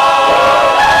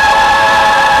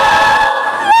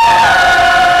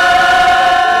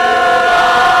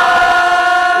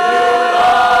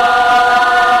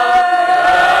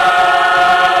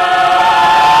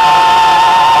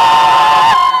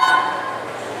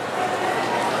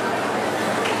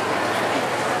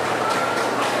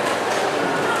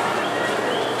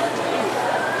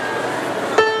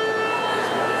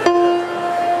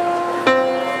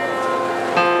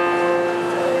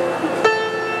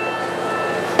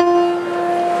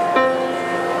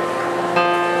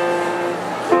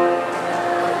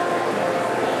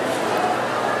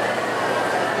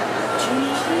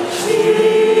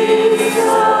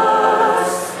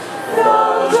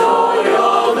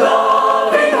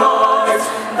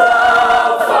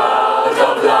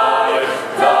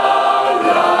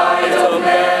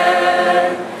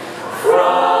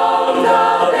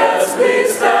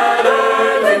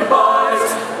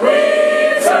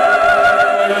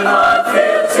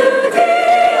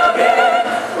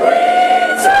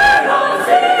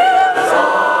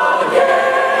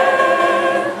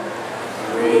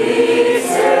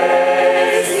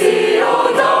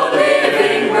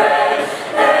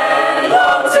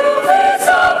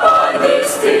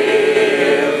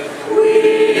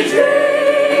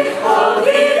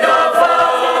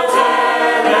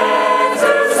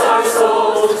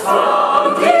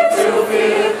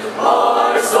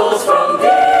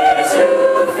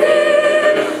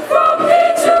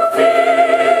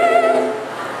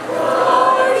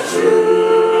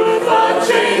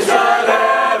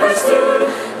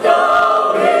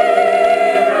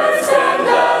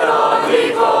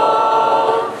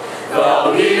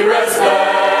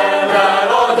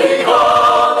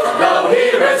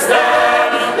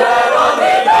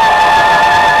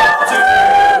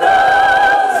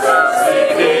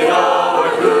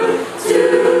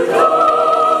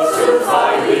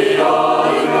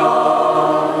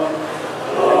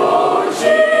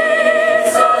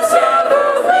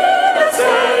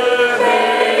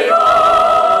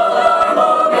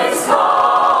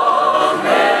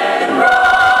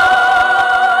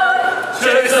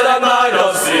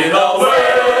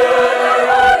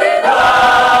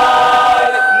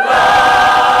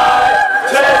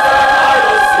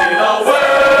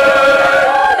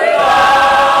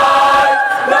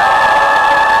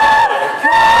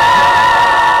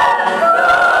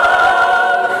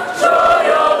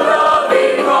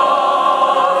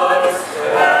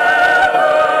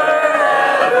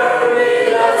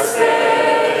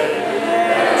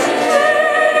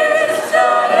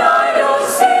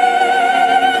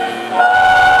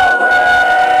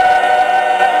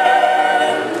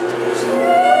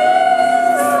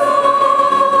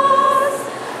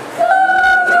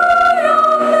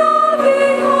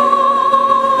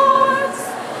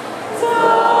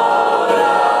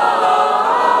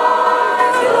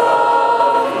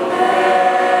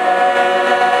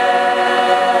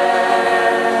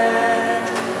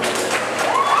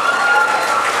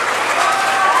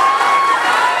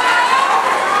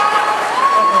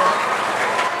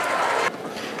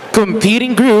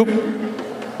 competing group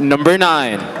number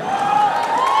 9.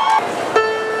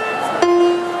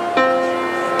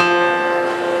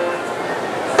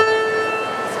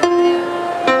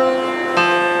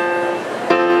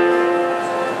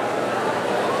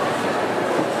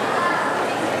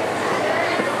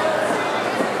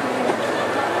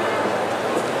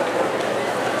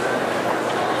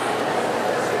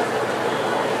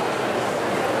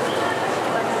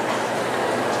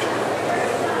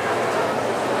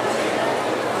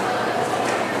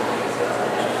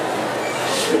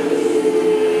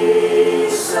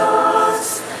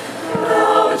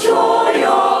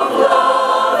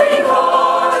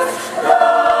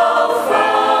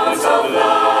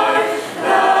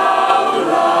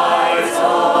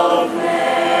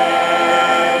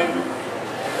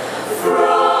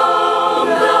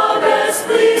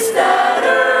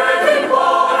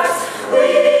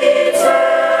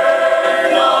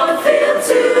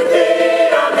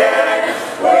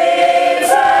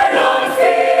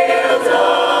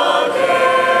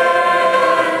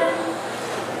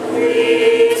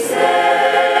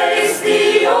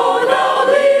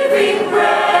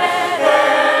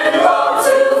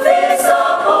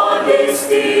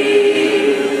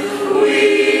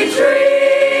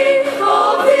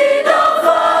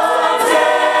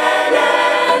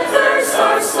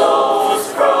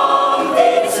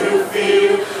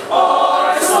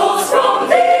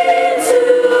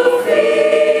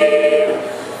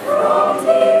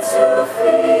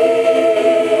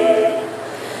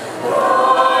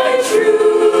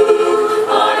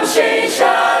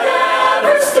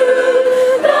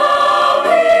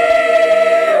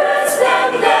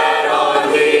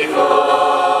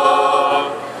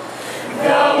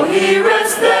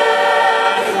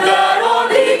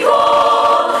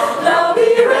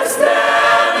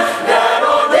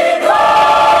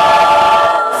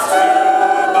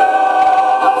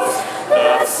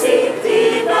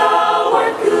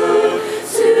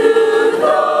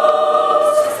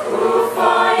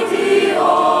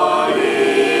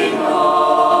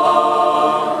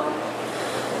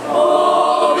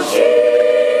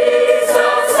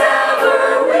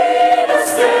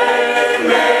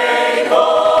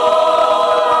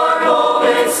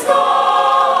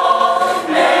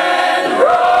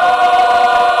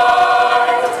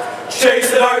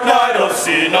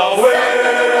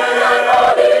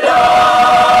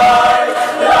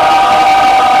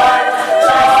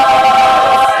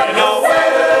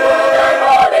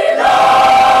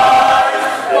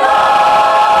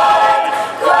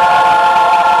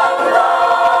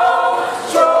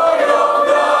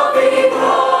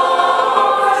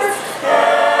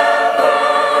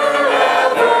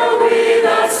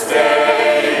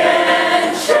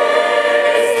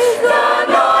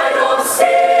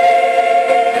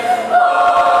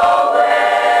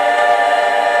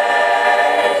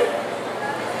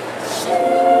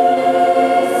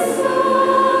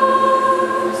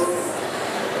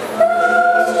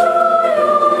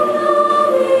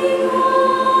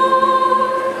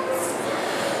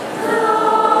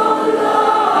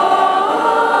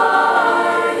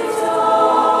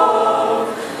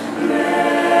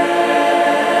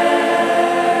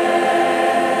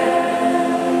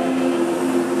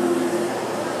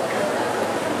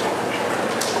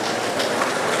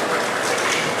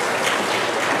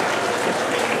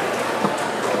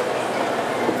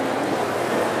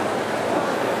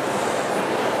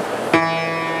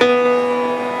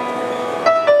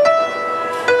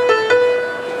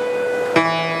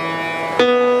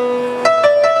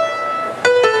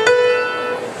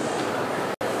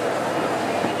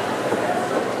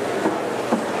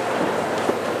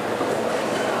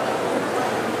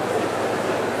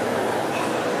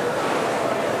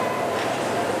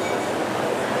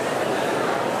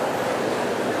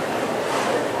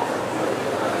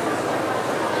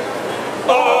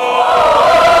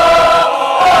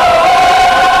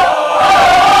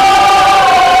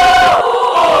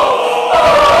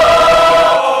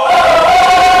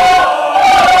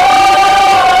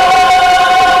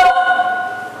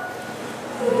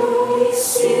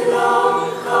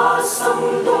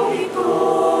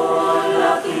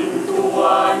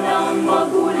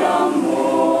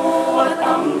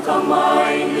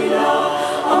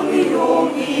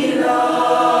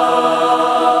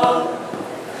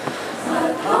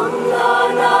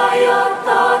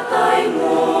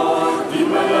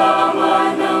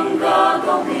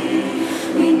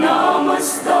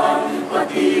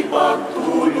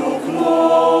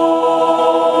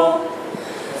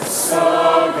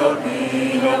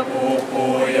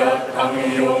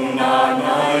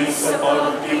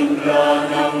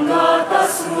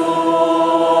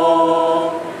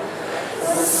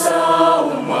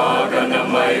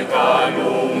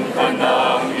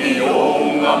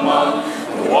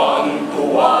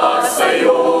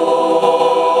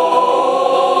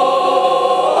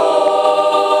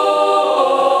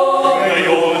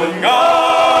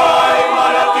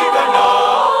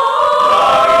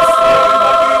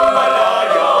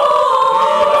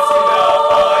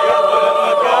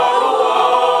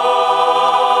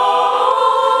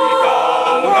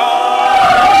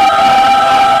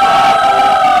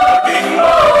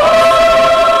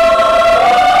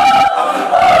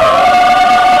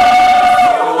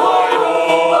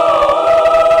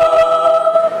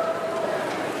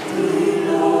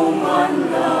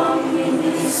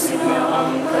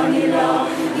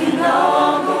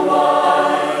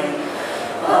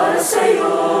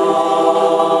 sa'yo.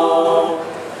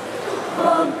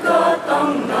 Pagkat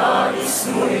ang nais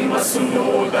mo'y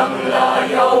masunod ang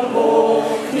layaw mo,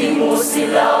 di mo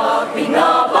sila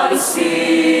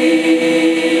pinapansin.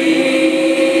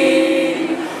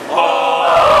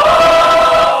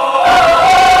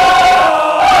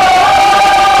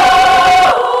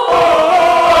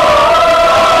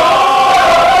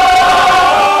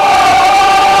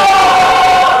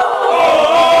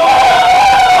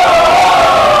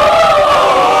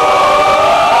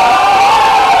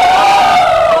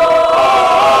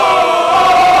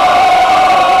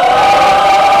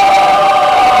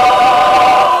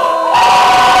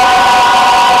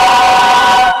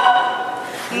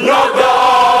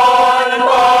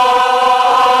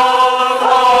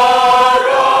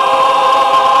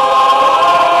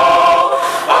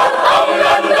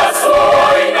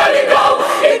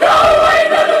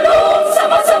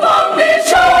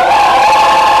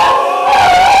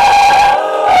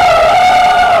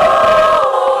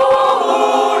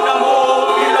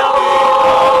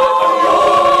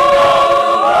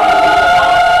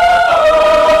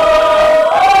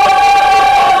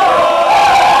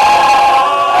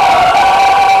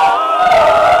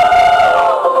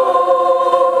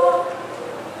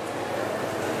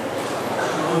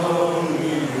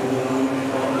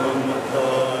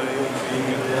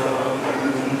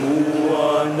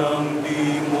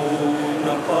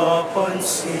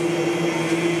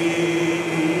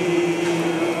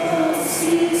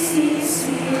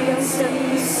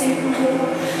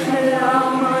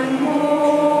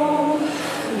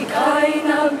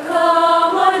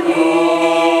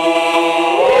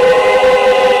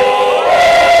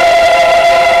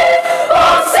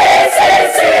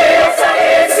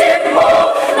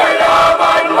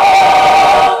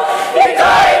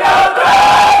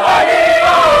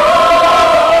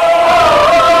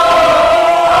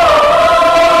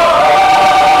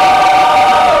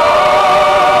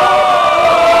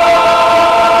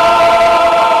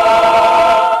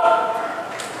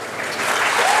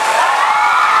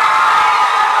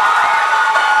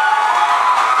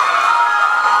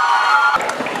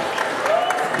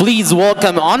 Please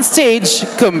welcome on stage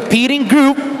competing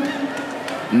group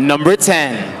number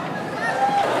 10.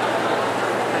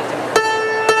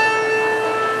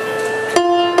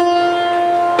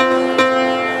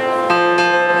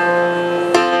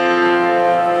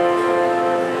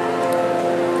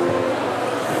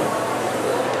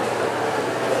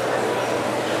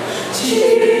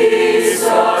 Jesus,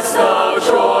 thou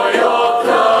joy of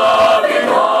loving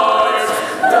hearts,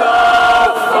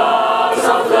 thou fount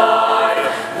of life,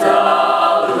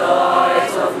 thou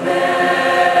light of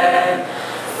men,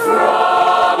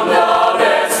 from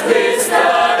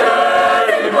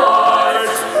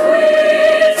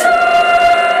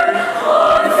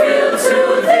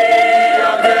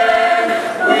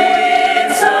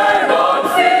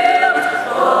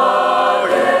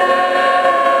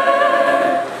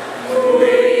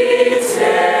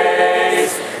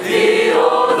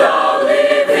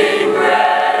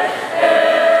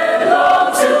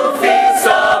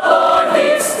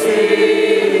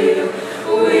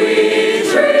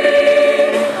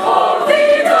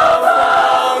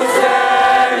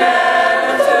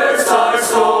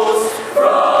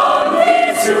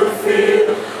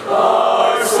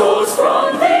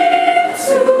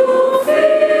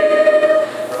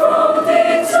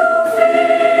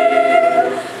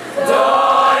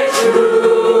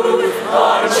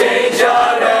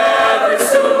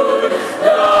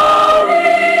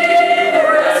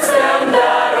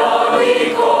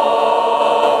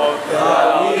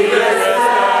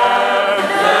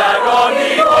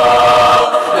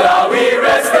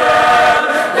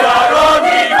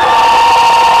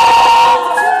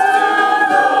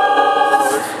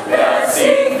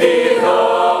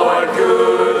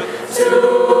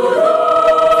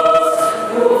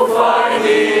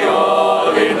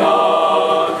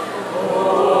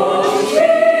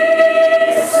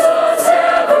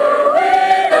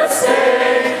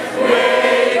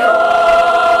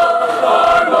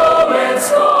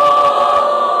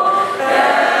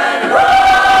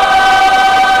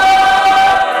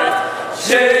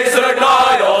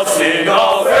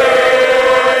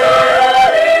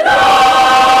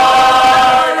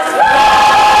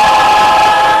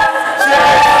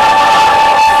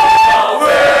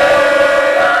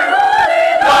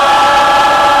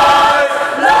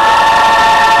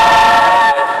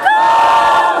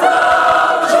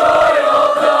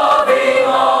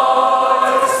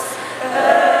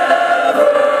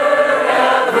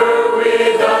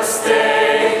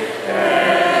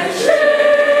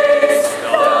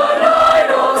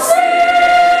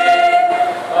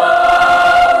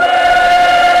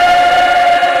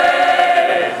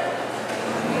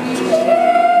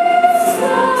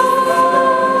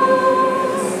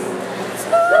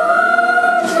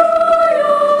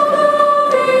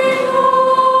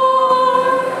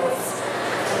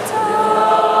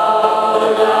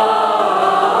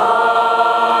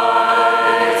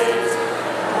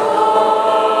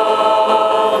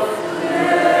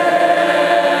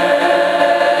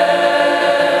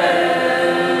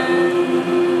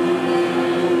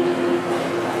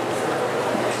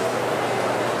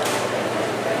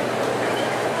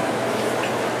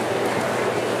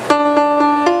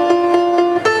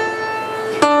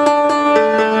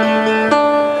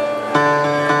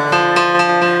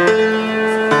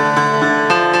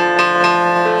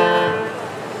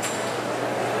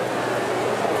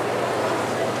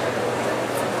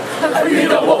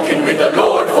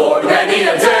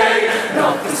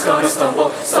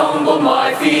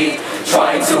feet,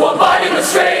 trying to abide in the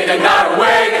straight and narrow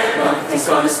way. Nothing's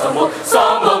gonna stumble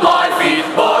my feet.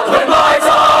 But when my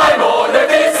time on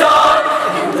earth is done,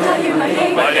 and I hear my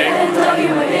name, and I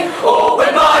hear my name. Oh,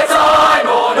 when my time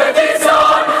on earth is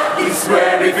done, these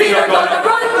weary feet are gonna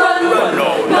run, run, run. No,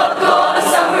 not gonna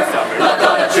stumble, not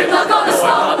gonna trip, not gonna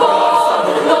stumble.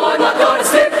 No, I'm not gonna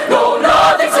slip. No,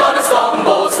 nothing's gonna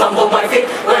stumble my feet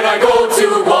when I go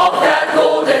to walk that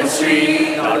golden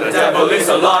street. Now the devil is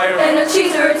a liar and a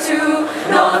cheater too.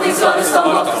 Nothing's gonna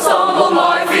stumble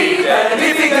my feet. And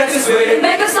if he gets his way,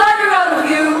 make a slider out of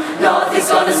you. Nothing's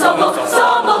gonna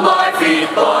stumble my feet.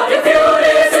 But if you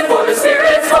listen for the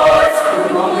Spirit's voice,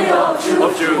 the moment of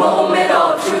truth, moment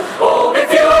of truth. Oh, if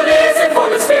you listen for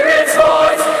the Spirit's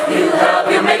voice, he'll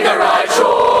help you make the right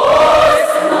choice.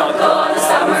 Not gonna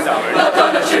stammer, not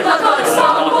gonna trip, not gonna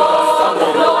stumble.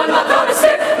 No, I'm not gonna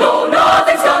slip. No,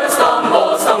 nothing's gonna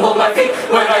stumble my feet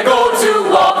when I go to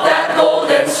walk that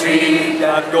golden street.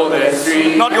 That golden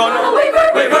street. Not gonna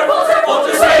waver,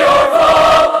 falter, sway or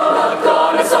fall. Not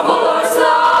gonna stumble or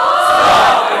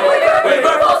slide.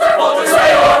 Waver, falter,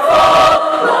 sway or fall.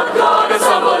 Not gonna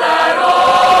stumble at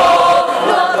all.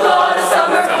 Not gonna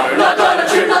stumble, not gonna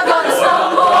trip, not gonna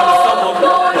stumble.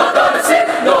 No, I'm not gonna slip.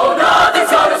 No,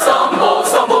 nothing's gonna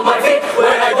stumble my feet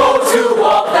when I go to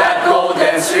walk that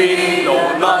golden street. No,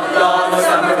 not gonna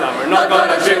stumble, not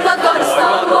gonna trip, not gonna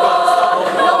stumble.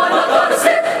 No, I'm not gonna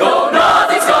slip. No,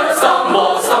 nothing's gonna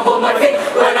stumble my feet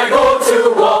when I go to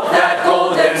walk that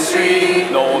golden street.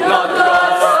 No, not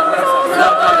gonna stumble,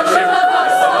 not gonna trip, not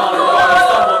gonna stumble.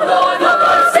 No, I'm not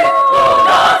gonna slip. No,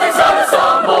 nothing's gonna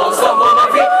stumble my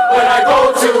feet when I go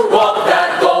to walk that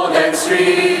golden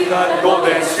street. That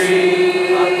golden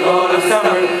street. Not gonna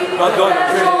stumble, not gonna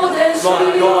trip, not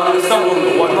gonna stumble.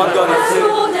 No, I'm not gonna slip.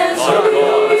 Not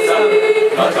gonna stumble,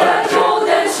 not gonna trip.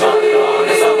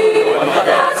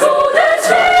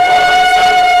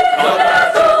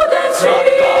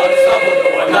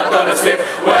 Slip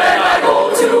when I go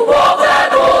to walk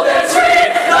that golden street.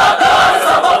 Not gonna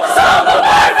stumble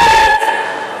my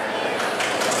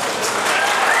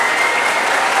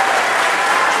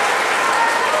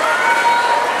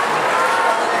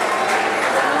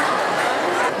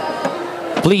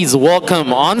feet. Please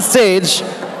welcome on stage,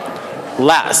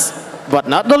 last but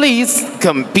not the least,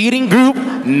 competing group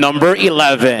number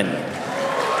 11.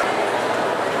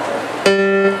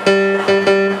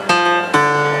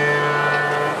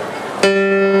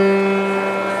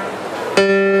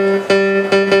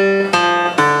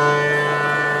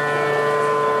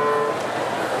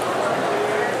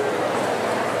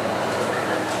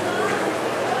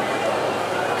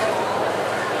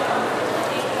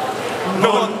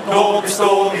 Non nobis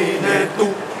Domine tu,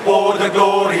 o the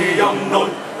gloriam non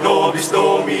nobis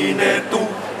Domine tu,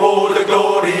 o the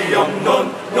gloriam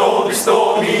non nobis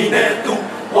Domine tu,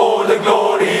 o the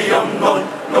gloriam non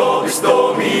nobis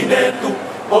Domine tu,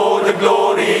 o the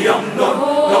gloriam non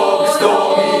nobis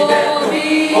Domine tu,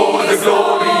 o the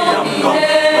gloriam non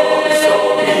nobis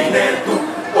Domine tu,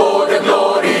 o the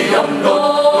gloriam non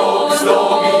nobis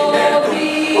Domine tu,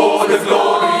 o the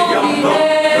gloriam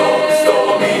non nobis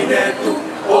Domine tu,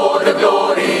 o the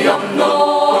gloriam non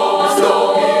nobis Domine tu,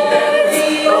 o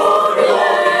the gloriam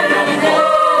non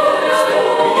nobis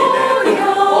Domine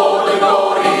tu, o the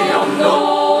gloriam non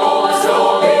nobis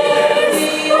Domine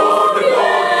tu, o the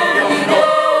gloriam non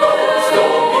nobis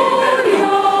Domine tu,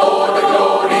 o the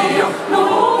gloriam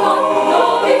non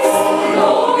nobis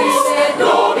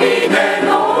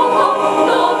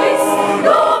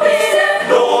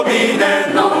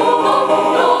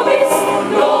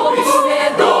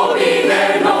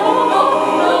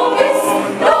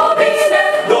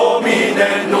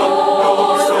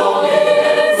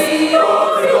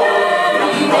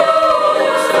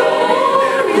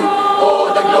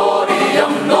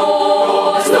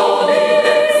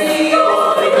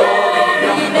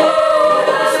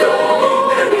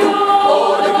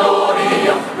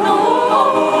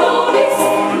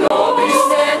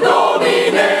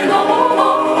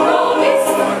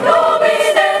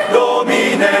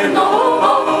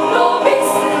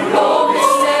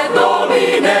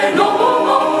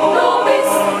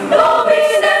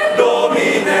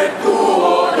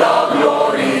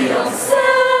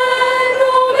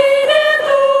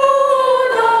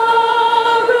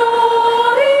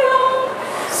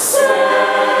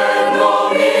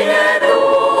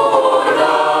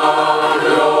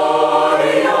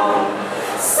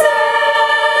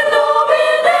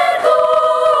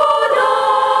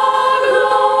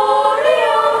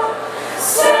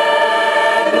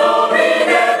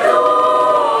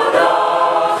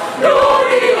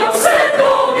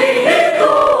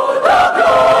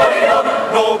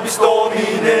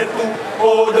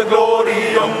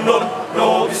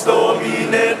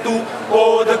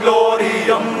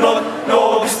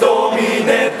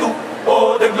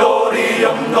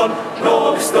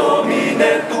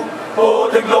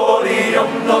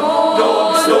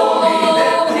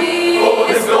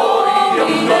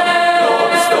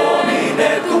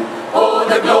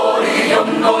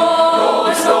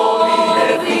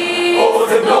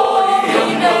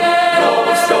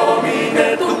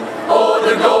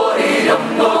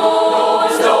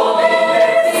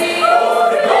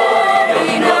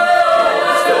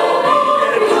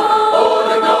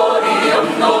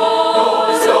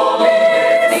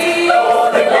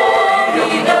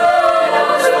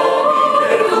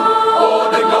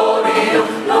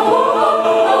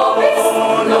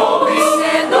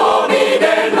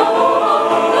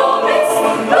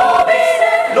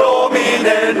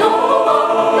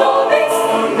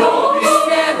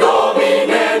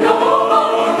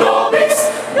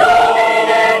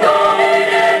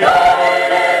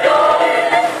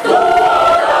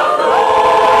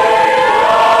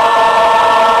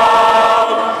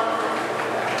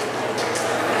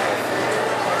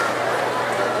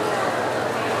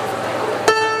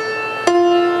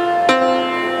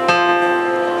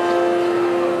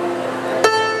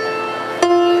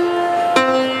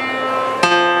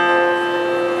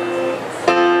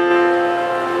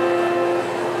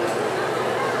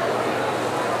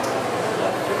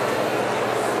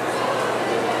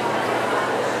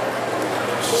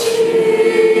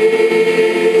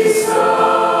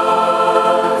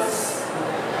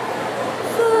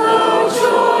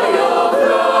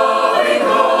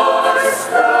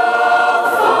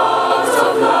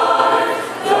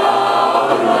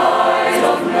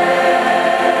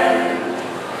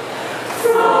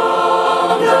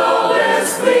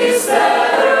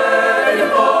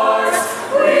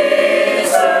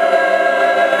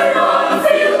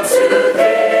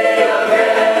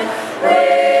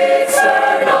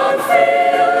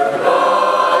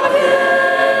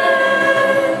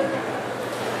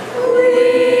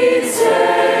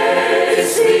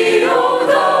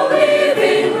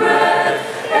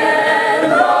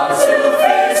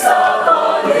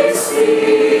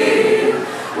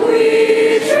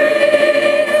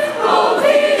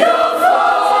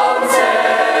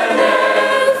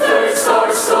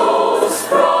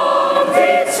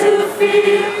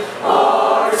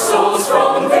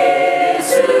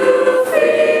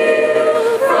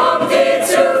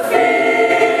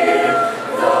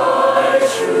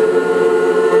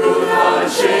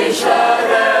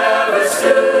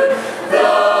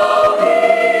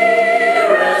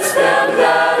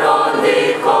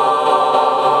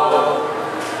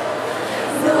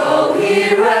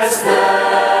hearest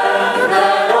them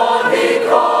that only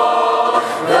call,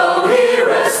 thou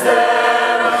hearest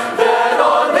them that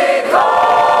only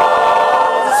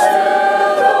calls. To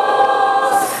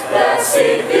those that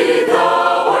seek thee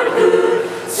thou art good,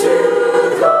 to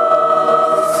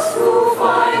those who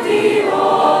find thee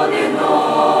all in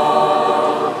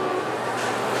all.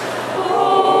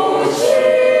 Oh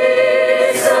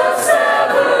Jesus,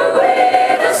 ever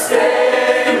with us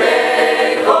stay,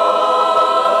 make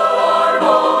all our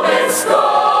moments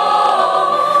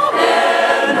calm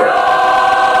and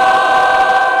bright.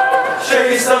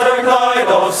 Chase the dark night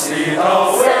of sin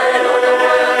away. Set on the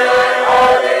way,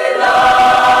 holy light,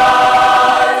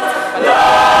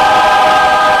 light.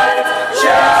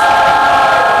 Chase the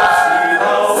dark night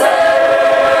of sin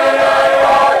away.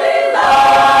 Holy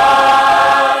light,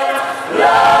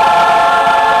 light.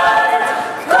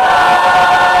 Come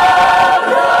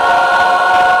now,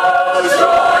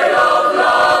 joy of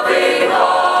loving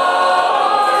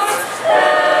hearts,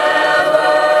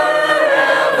 ever,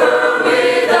 ever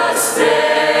with us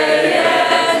stay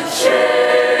and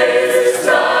chase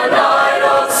the night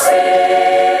of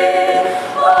sin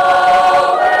away.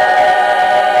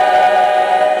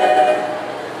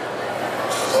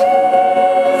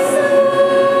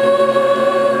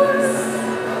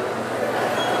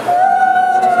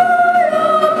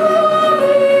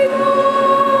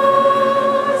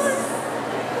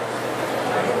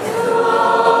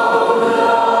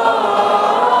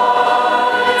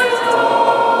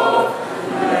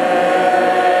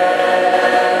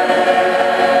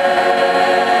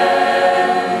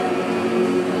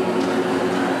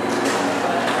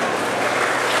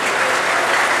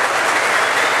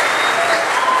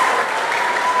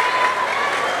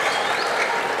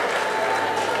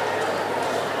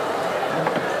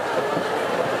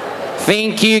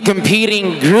 Thank you,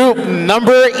 competing group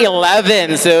number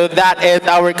 11. So that is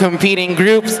our competing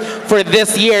groups for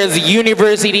this year's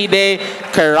University Day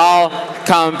Choral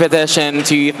Competition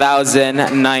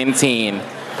 2019.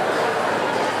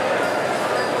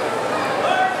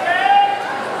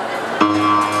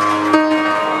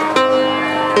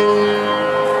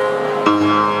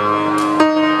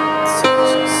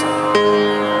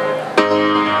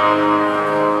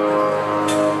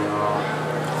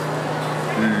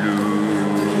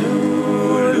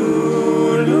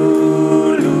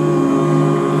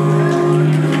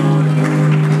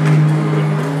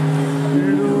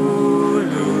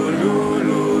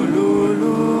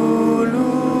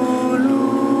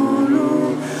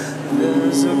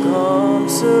 There's a calm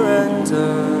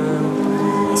surrender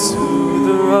to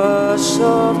the rush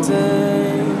of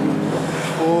day,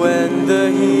 when the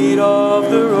heat of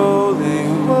the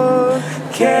rolling world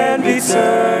can be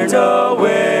turned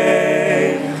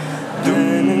away.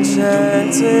 An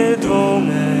enchanted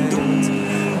moment,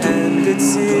 and it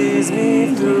sees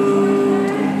me through.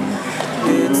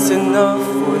 It's enough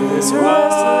for this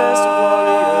restless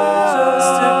warrior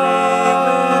just to be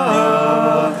with you.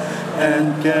 And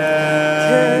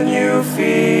can you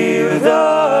feel the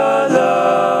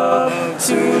love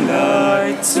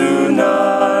tonight,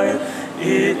 tonight?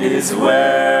 It is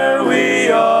where we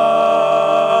are.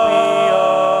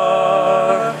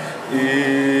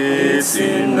 It's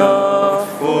enough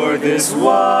for this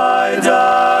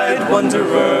wide-eyed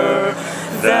wanderer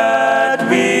that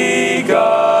we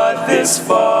got this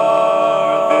far.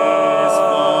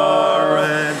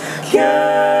 And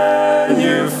can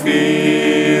you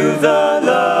feel the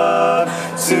love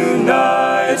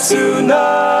tonight,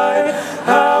 tonight?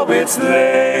 How it's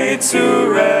laid to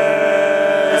rest.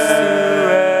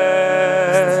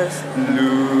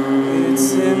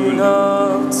 It's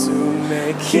enough to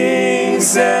make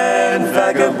kings and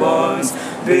vagabonds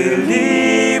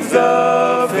believe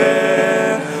the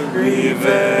very,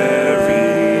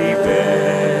 very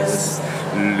best.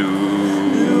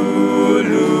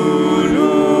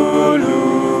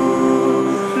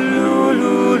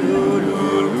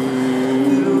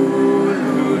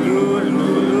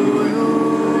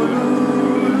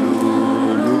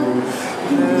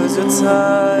 There's a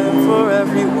time for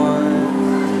everyone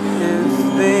if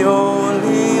they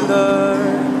only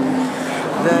learn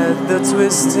that the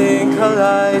twisting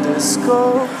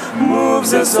kaleidoscope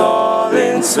moves us all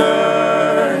in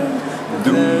turn.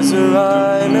 There's a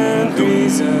rhyme and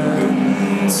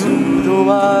reason to the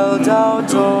wild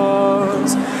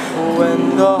outdoors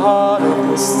when the heart of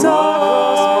the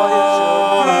stars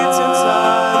beats in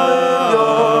time with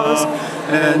yours.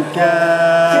 And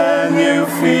can you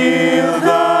feel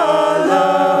the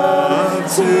love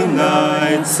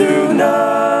tonight,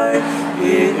 tonight?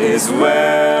 It is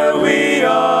where we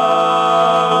are.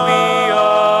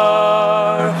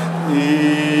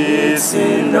 It's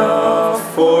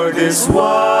enough for this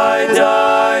one.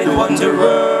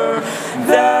 were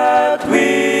that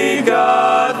we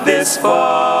got this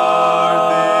far.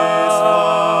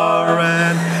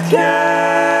 And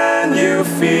can you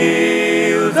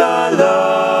feel the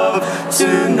love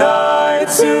tonight,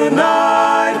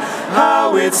 tonight,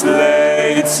 how it's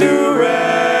laid to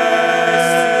rest?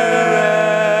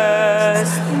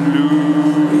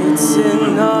 It's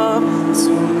enough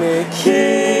to make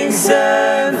kings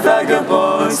and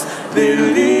vagabonds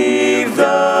believe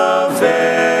the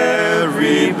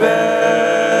very best.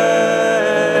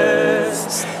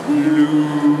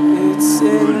 It's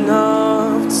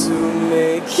enough to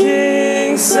make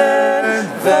kings and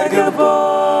vagabonds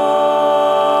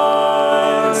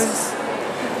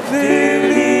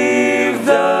believe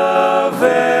the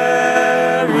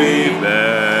very best.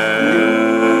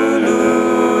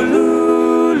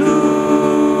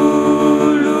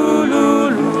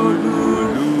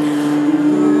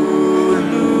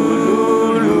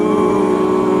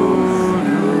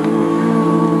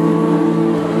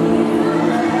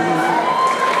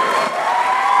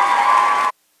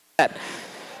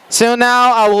 So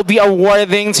now I will be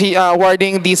awarding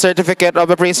the certificate of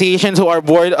appreciation to our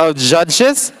board of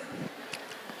judges.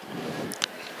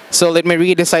 So let me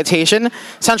read the citation.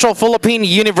 Central Philippine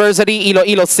University,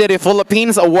 Iloilo City,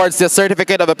 Philippines awards the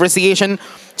certificate of appreciation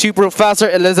to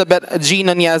Professor Elizabeth G.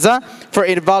 Nuneza for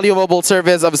invaluable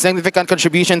service of significant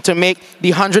contribution to make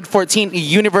the 114th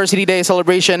University Day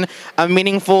celebration a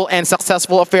meaningful and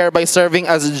successful affair by serving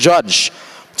as judge.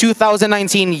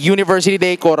 2019 University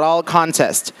Day Choral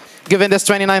Contest. Given this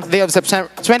 28th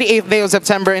day of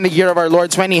September in the year of our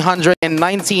Lord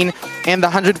 2019 and the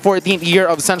 114th year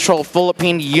of Central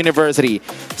Philippine University.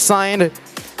 Signed,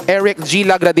 Eric G.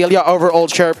 Lagradilla, overall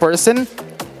chairperson,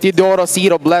 Teodoro C.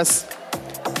 Robles,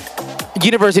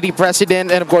 University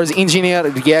President, and of course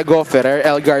Engineer Diego Ferrer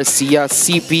L. Garcia,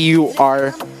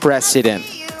 CPUR President.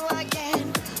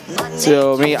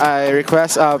 So may I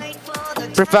request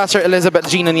Professor Elizabeth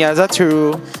G. Nuneza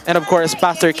and of course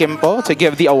Pastor Kimpo to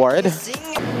give the award.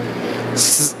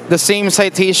 The same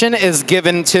citation is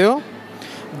given to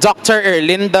Dr.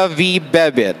 Erlinda V.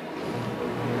 Bebit.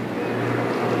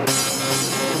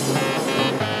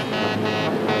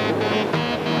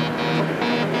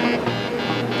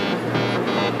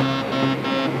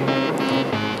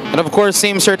 And of course,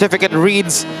 same certificate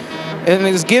reads and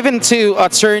is given to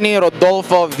Attorney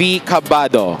Rodolfo V.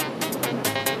 Cabado.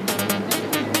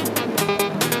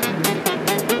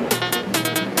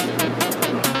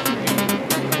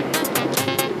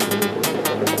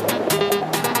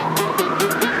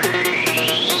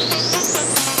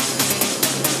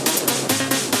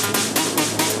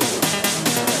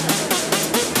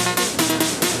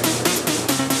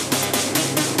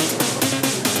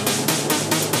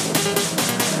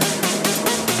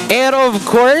 And of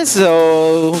course,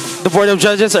 so the Board of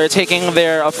Judges are taking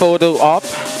their photo op.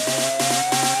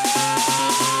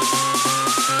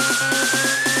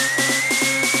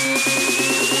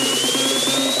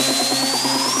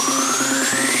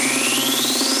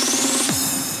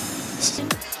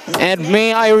 And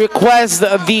may I request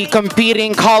the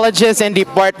competing colleges and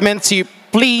departments to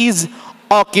please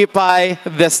occupy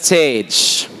the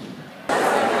stage.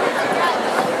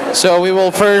 So we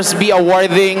will first be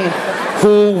awarding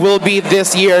who will be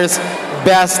this year's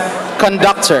best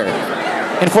conductor.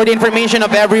 And for the information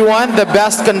of everyone, the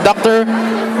best conductor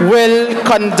will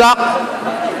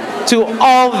conduct to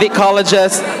all the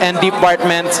colleges and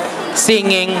departments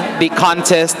singing the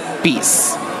contest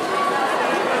piece.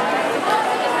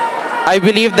 I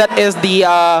believe that is the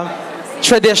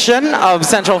tradition of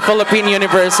Central Philippine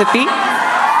University.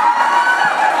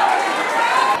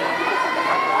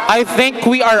 I think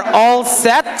we are all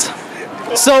set.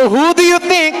 So who do you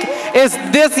think is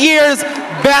this year's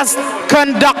best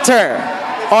conductor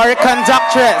or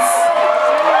conductress?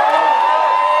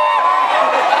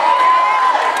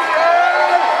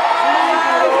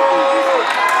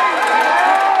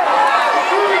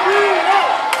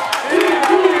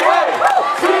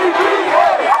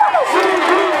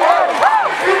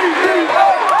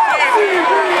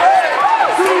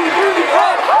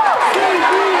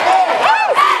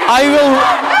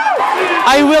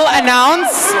 I will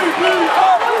announce.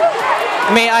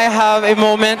 May I have a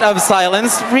moment of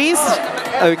silence, please?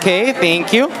 Okay,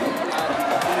 thank you.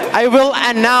 I will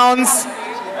announce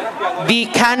the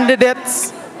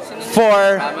candidates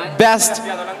for best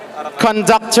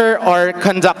conductor or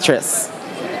conductress.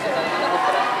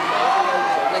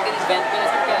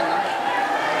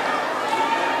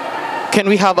 Can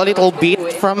we have a little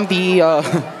beat from the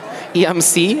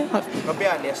EMC?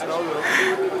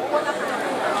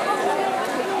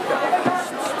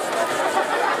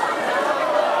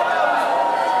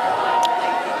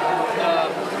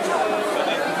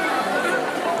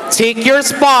 Take your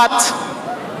spot.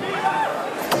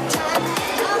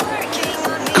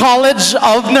 College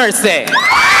of Nursing.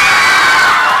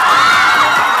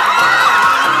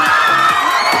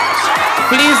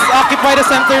 Please occupy the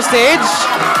center stage.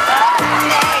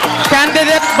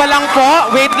 Candidate pa lang po.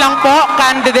 Wait lang po.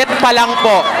 Candidate pa lang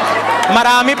po.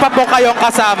 Marami pa po kayong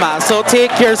kasama. So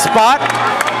take your spot.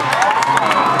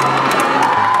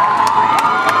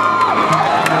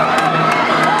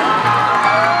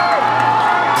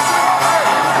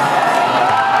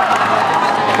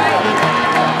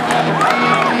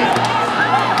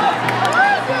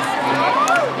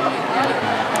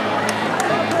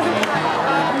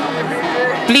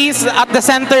 Please, at the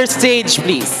center stage,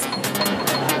 please.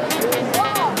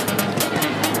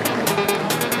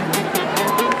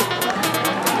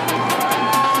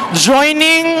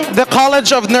 Joining the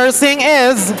College of Nursing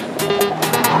is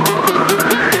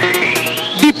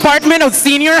Department of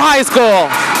Senior High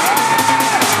School.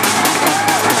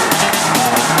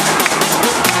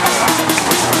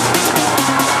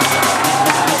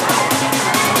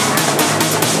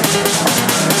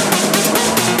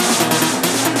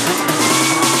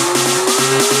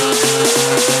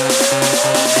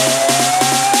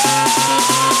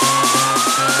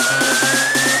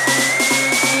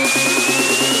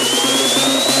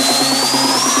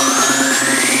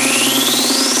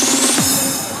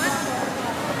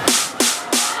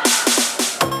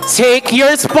 Take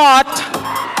your spot.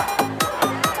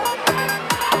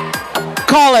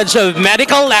 College of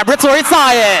Medical Laboratory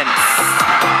Science.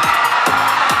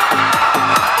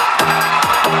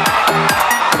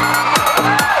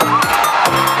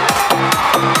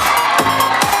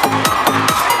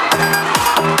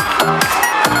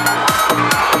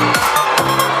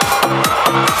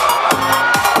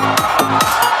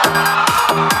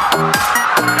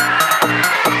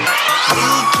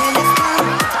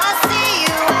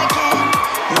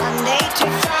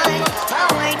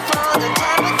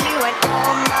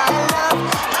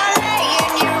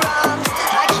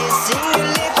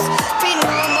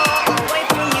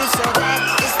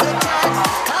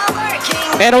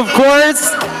 And of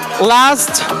course,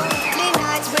 last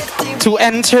to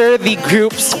enter the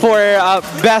groups for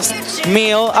best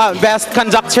male, best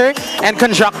conductor and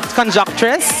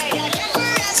conductress.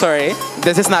 Sorry,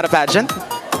 this is not a pageant.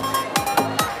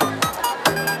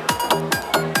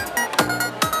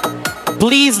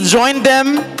 Please join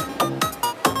them.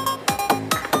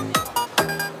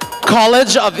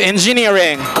 College of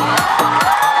Engineering.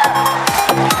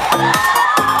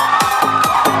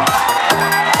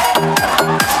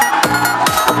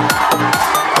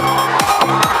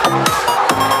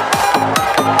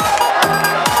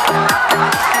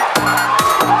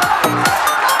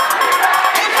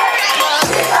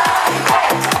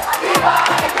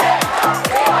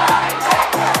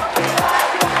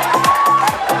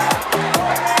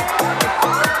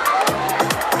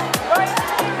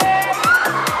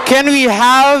 Can we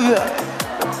have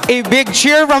a big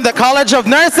cheer from the College of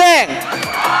Nursing?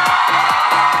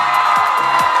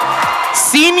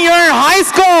 Senior High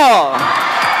School.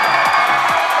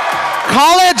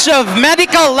 College of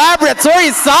Medical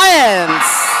Laboratory Science.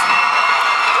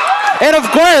 And of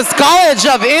course, College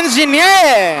of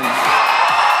Engineering.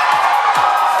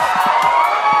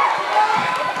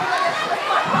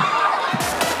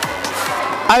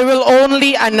 I will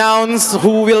only announce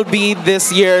who will be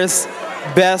this year's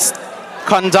best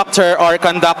conductor or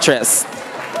conductress.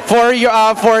 For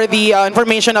the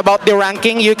information about the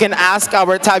ranking, you can ask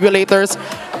our tabulators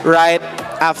right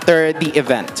after the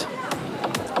event.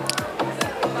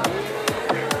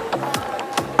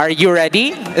 Are you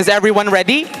ready? Is everyone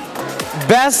ready?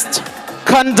 Best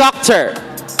conductor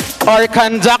or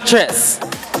conductress.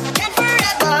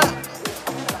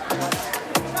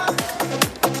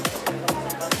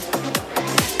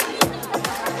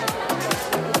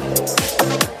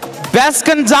 Best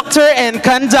conductor and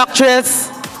conductress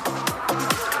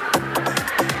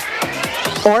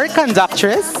or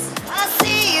conductress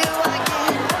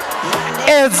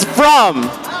is from.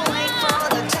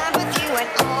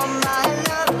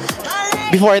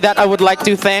 Before that, I would like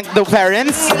to thank the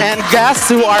parents and guests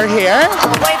who are here.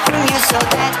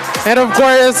 And of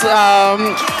course,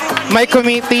 my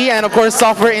committee and of course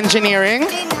software engineering,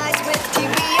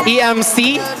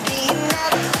 EMC.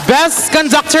 Best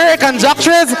conductor and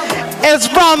conductress is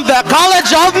from the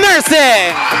College of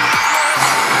Nursing.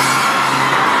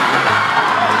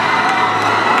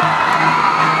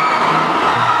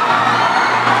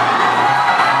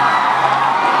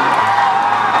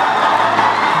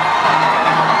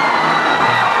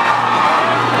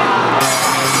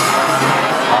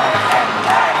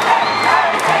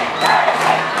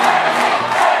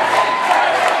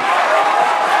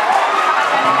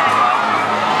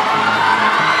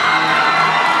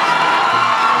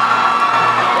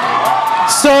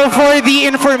 for the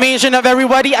information of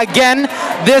everybody, again,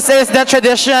 this is the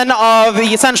tradition of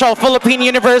the Central Philippine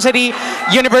University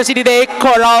Day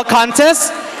Choral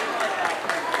Contest.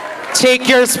 Take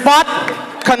your spot,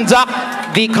 conduct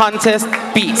the contest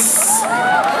piece.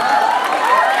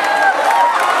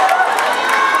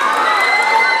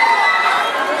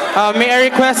 May I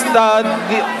request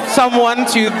someone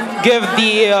to give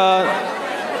the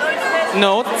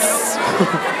notes?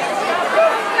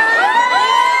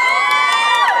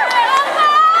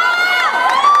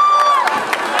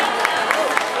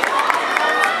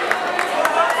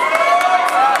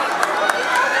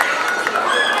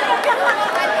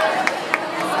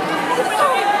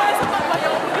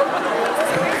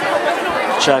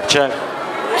 Check, check.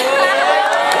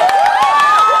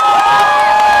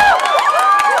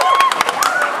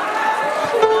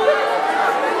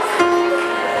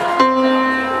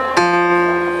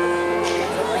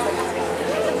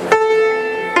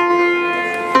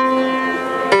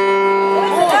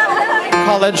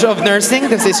 College of Nursing,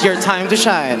 this is your time to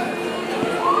shine.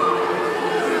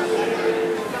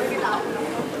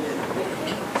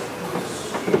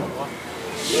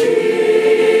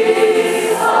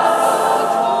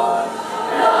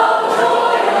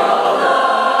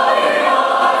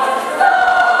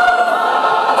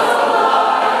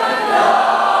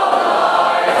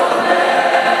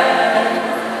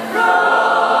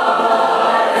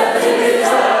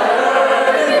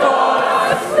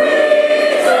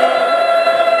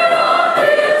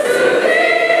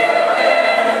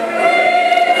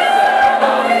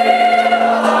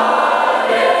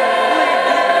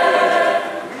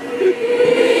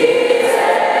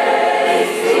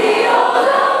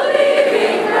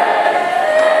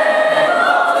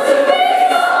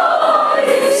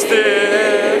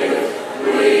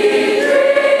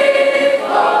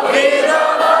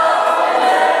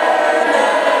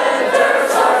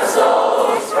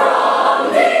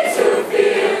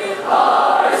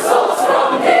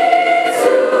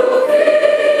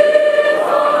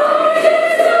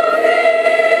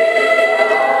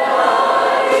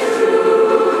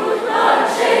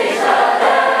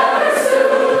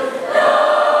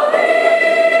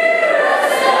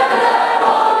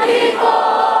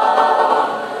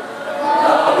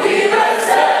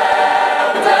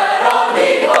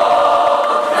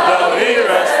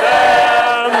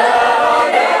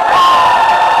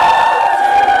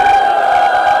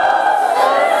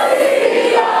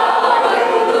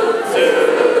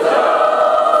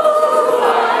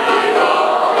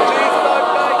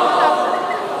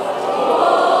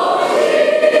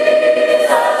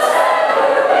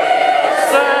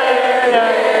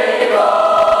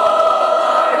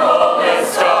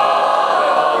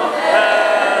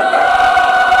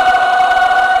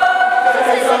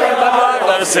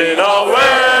 In a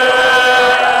way.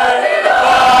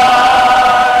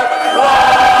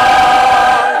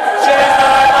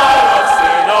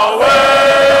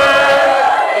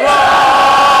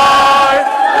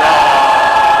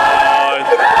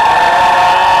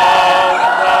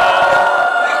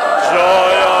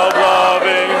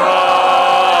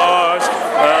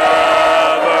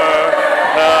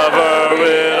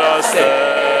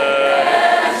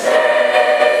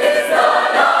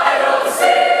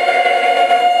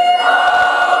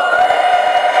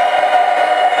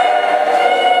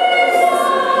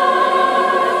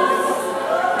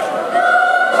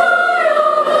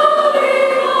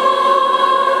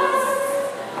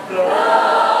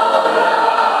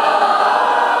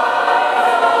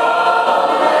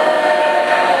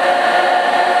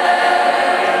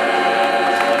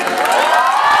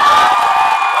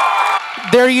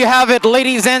 There you have it,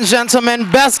 ladies and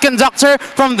gentlemen, best conductor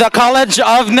from the College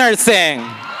of Nursing.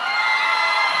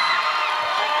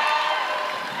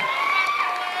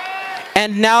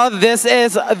 And now this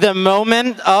is the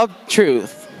moment of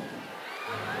truth.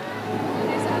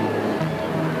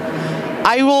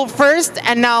 I will first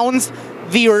announce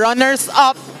the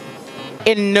runners-up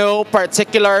in no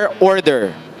particular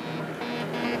order.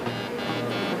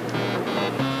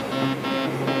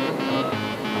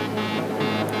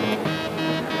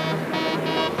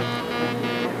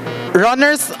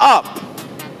 Runners-up.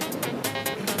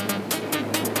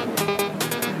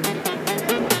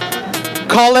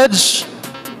 College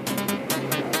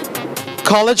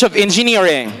of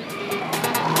Engineering.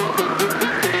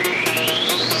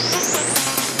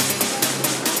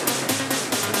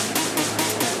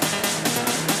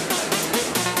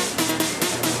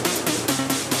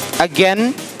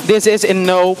 Again, this is in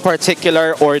no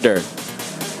particular order.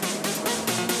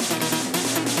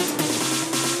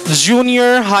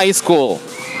 Junior High School.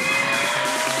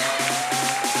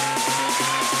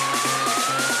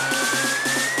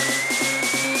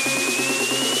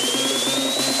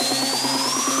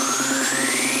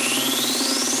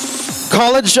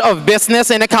 College of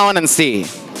Business and Accountancy.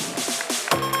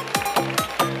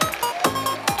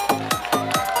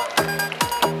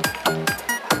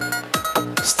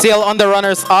 Still on the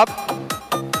runners-up.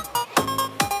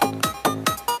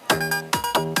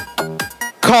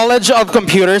 College of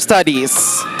Computer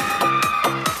Studies.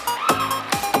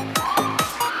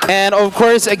 And of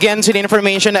course, again, to the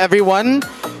information, everyone,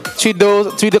 to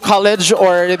the college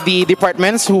or the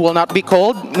departments who will not be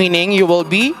called, meaning you will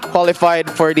be qualified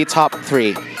for the top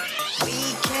 3.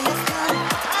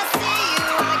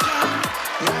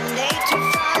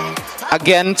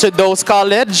 Again, to those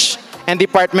college and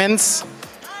departments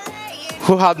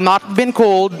who have not been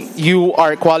called, you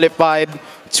are qualified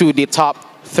to the top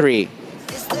 3.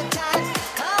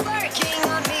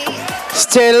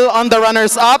 Still on the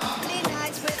runners-up,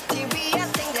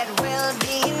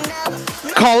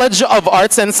 College of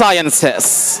Arts and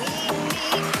Sciences.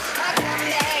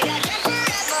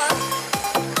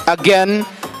 Again,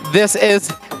 this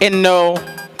is in no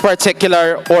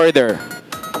particular order.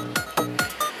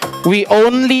 We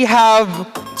only have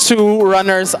 2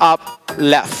 runners-up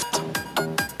left.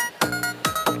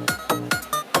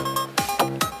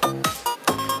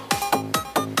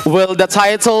 Will the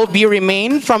title be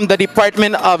remained from the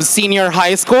Department of Senior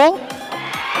High School?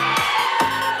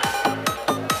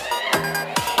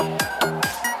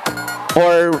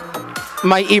 Or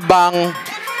may ibang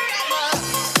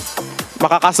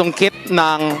makakasungkit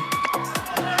ng...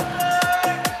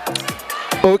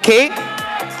 Okay.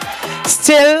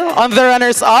 Still on the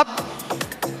runners-up,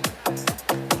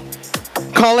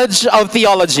 College of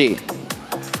Theology.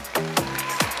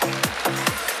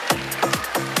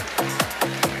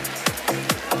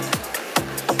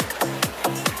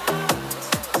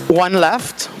 One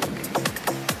left.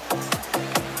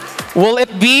 Will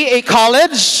it be a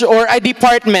college or a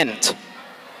department?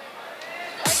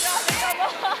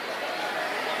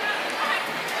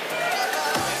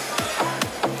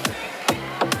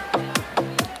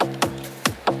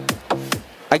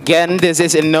 Again, this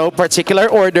is in no particular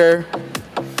order.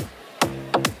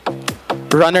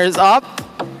 Runners up.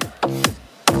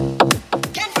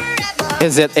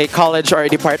 Is it a college or a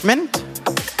department?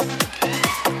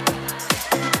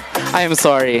 I am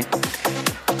sorry.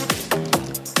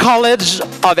 College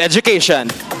of Education.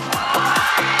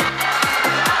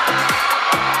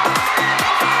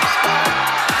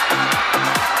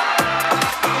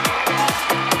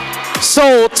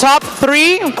 So, top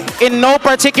 3, in no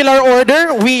particular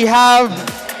order, we have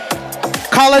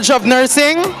College of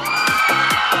Nursing,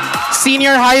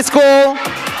 Senior High School,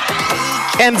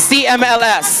 and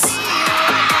CMLS.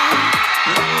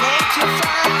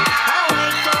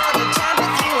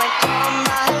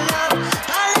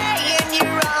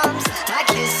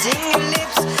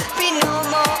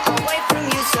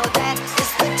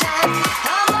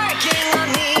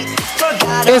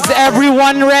 Is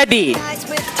everyone ready?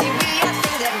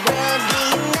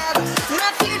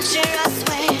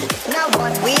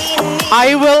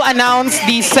 I will announce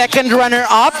the second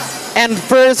runner-up and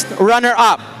first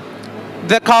runner-up.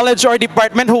 The college or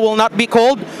department who will not be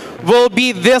called will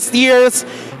be this year's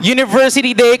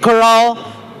University Day Choral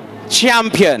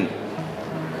champion.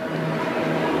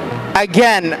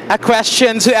 Again, a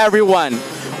question to everyone.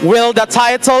 Will the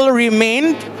title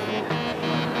remain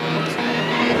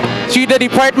to the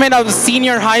Department of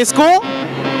Senior High School?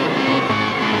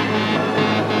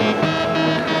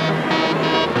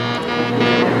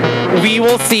 We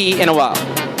will see in a while.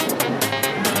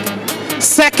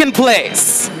 Second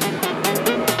place.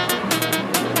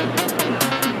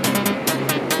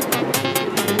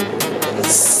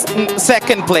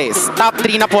 Second place. Top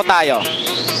 3 na po tayo.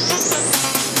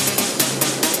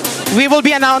 We will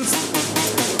be announced,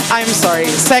 I'm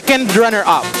sorry, second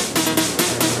runner-up.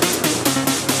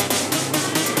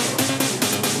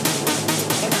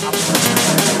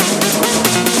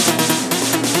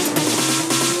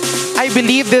 I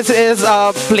believe this is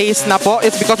a place na po.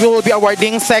 It's because we will be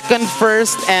awarding second,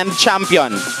 first, and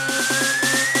champion.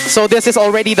 So this is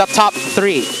already the top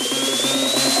 3.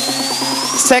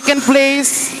 Second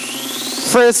place,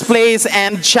 first place,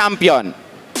 and champion.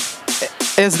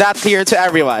 Is that clear to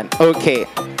everyone? Okay.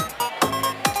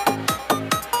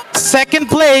 Second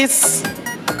place.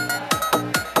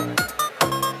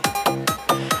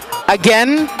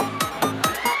 Again,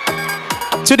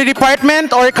 to the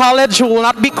department or college who will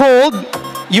not be called,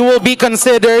 you will be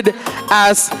considered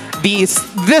as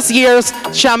this year's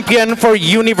champion for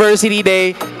University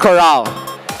Day Choral.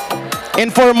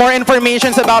 And for more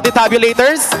information about the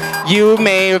tabulators, you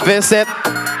may visit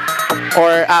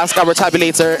or ask our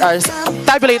tabulators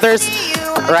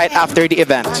right after the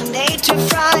event.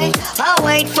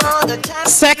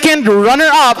 Second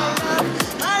runner-up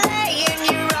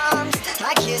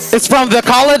is from the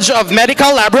College of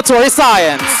Medical Laboratory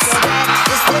Science.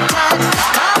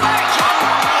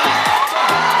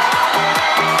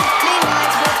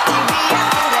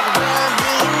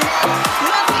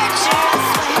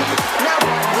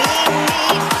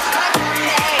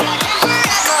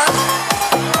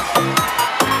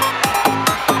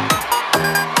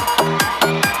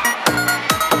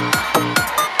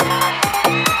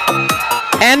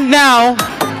 And now,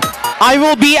 I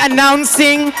will be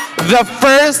announcing the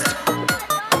first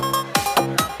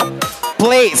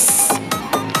place.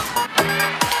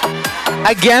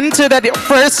 Again, to the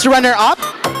first runner-up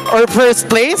or first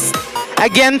place.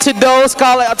 Again, to those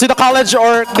to the college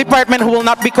or department who will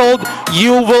not be called,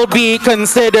 you will be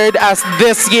considered as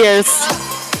this year's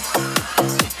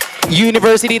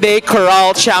University Day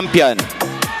Choral Champion.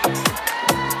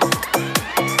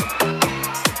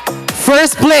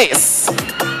 First place,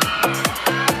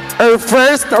 or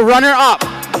first runner-up,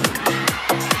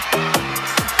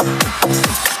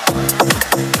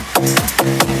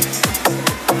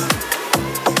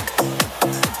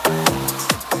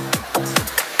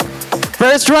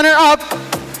 first runner-up,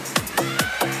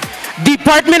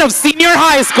 Department of Senior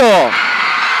High School.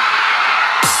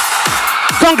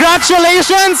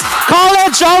 Congratulations,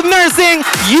 College of Nursing,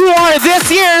 you are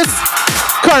this year's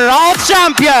Choral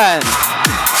Champion.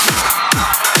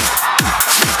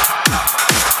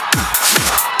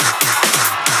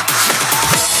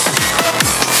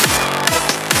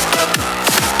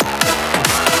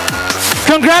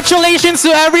 Congratulations to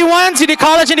everyone, to the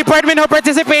college and department who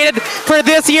participated for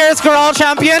this year's Choral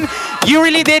Champion. You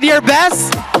really did your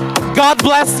best. God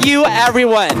bless you,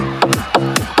 everyone.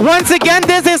 Once again,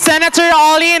 this is Senator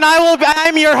Ollie, and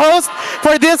I'm your host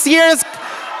for this year's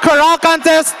Choral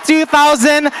Contest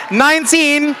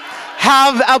 2019.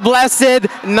 Have a blessed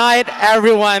night,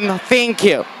 everyone. Thank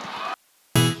you.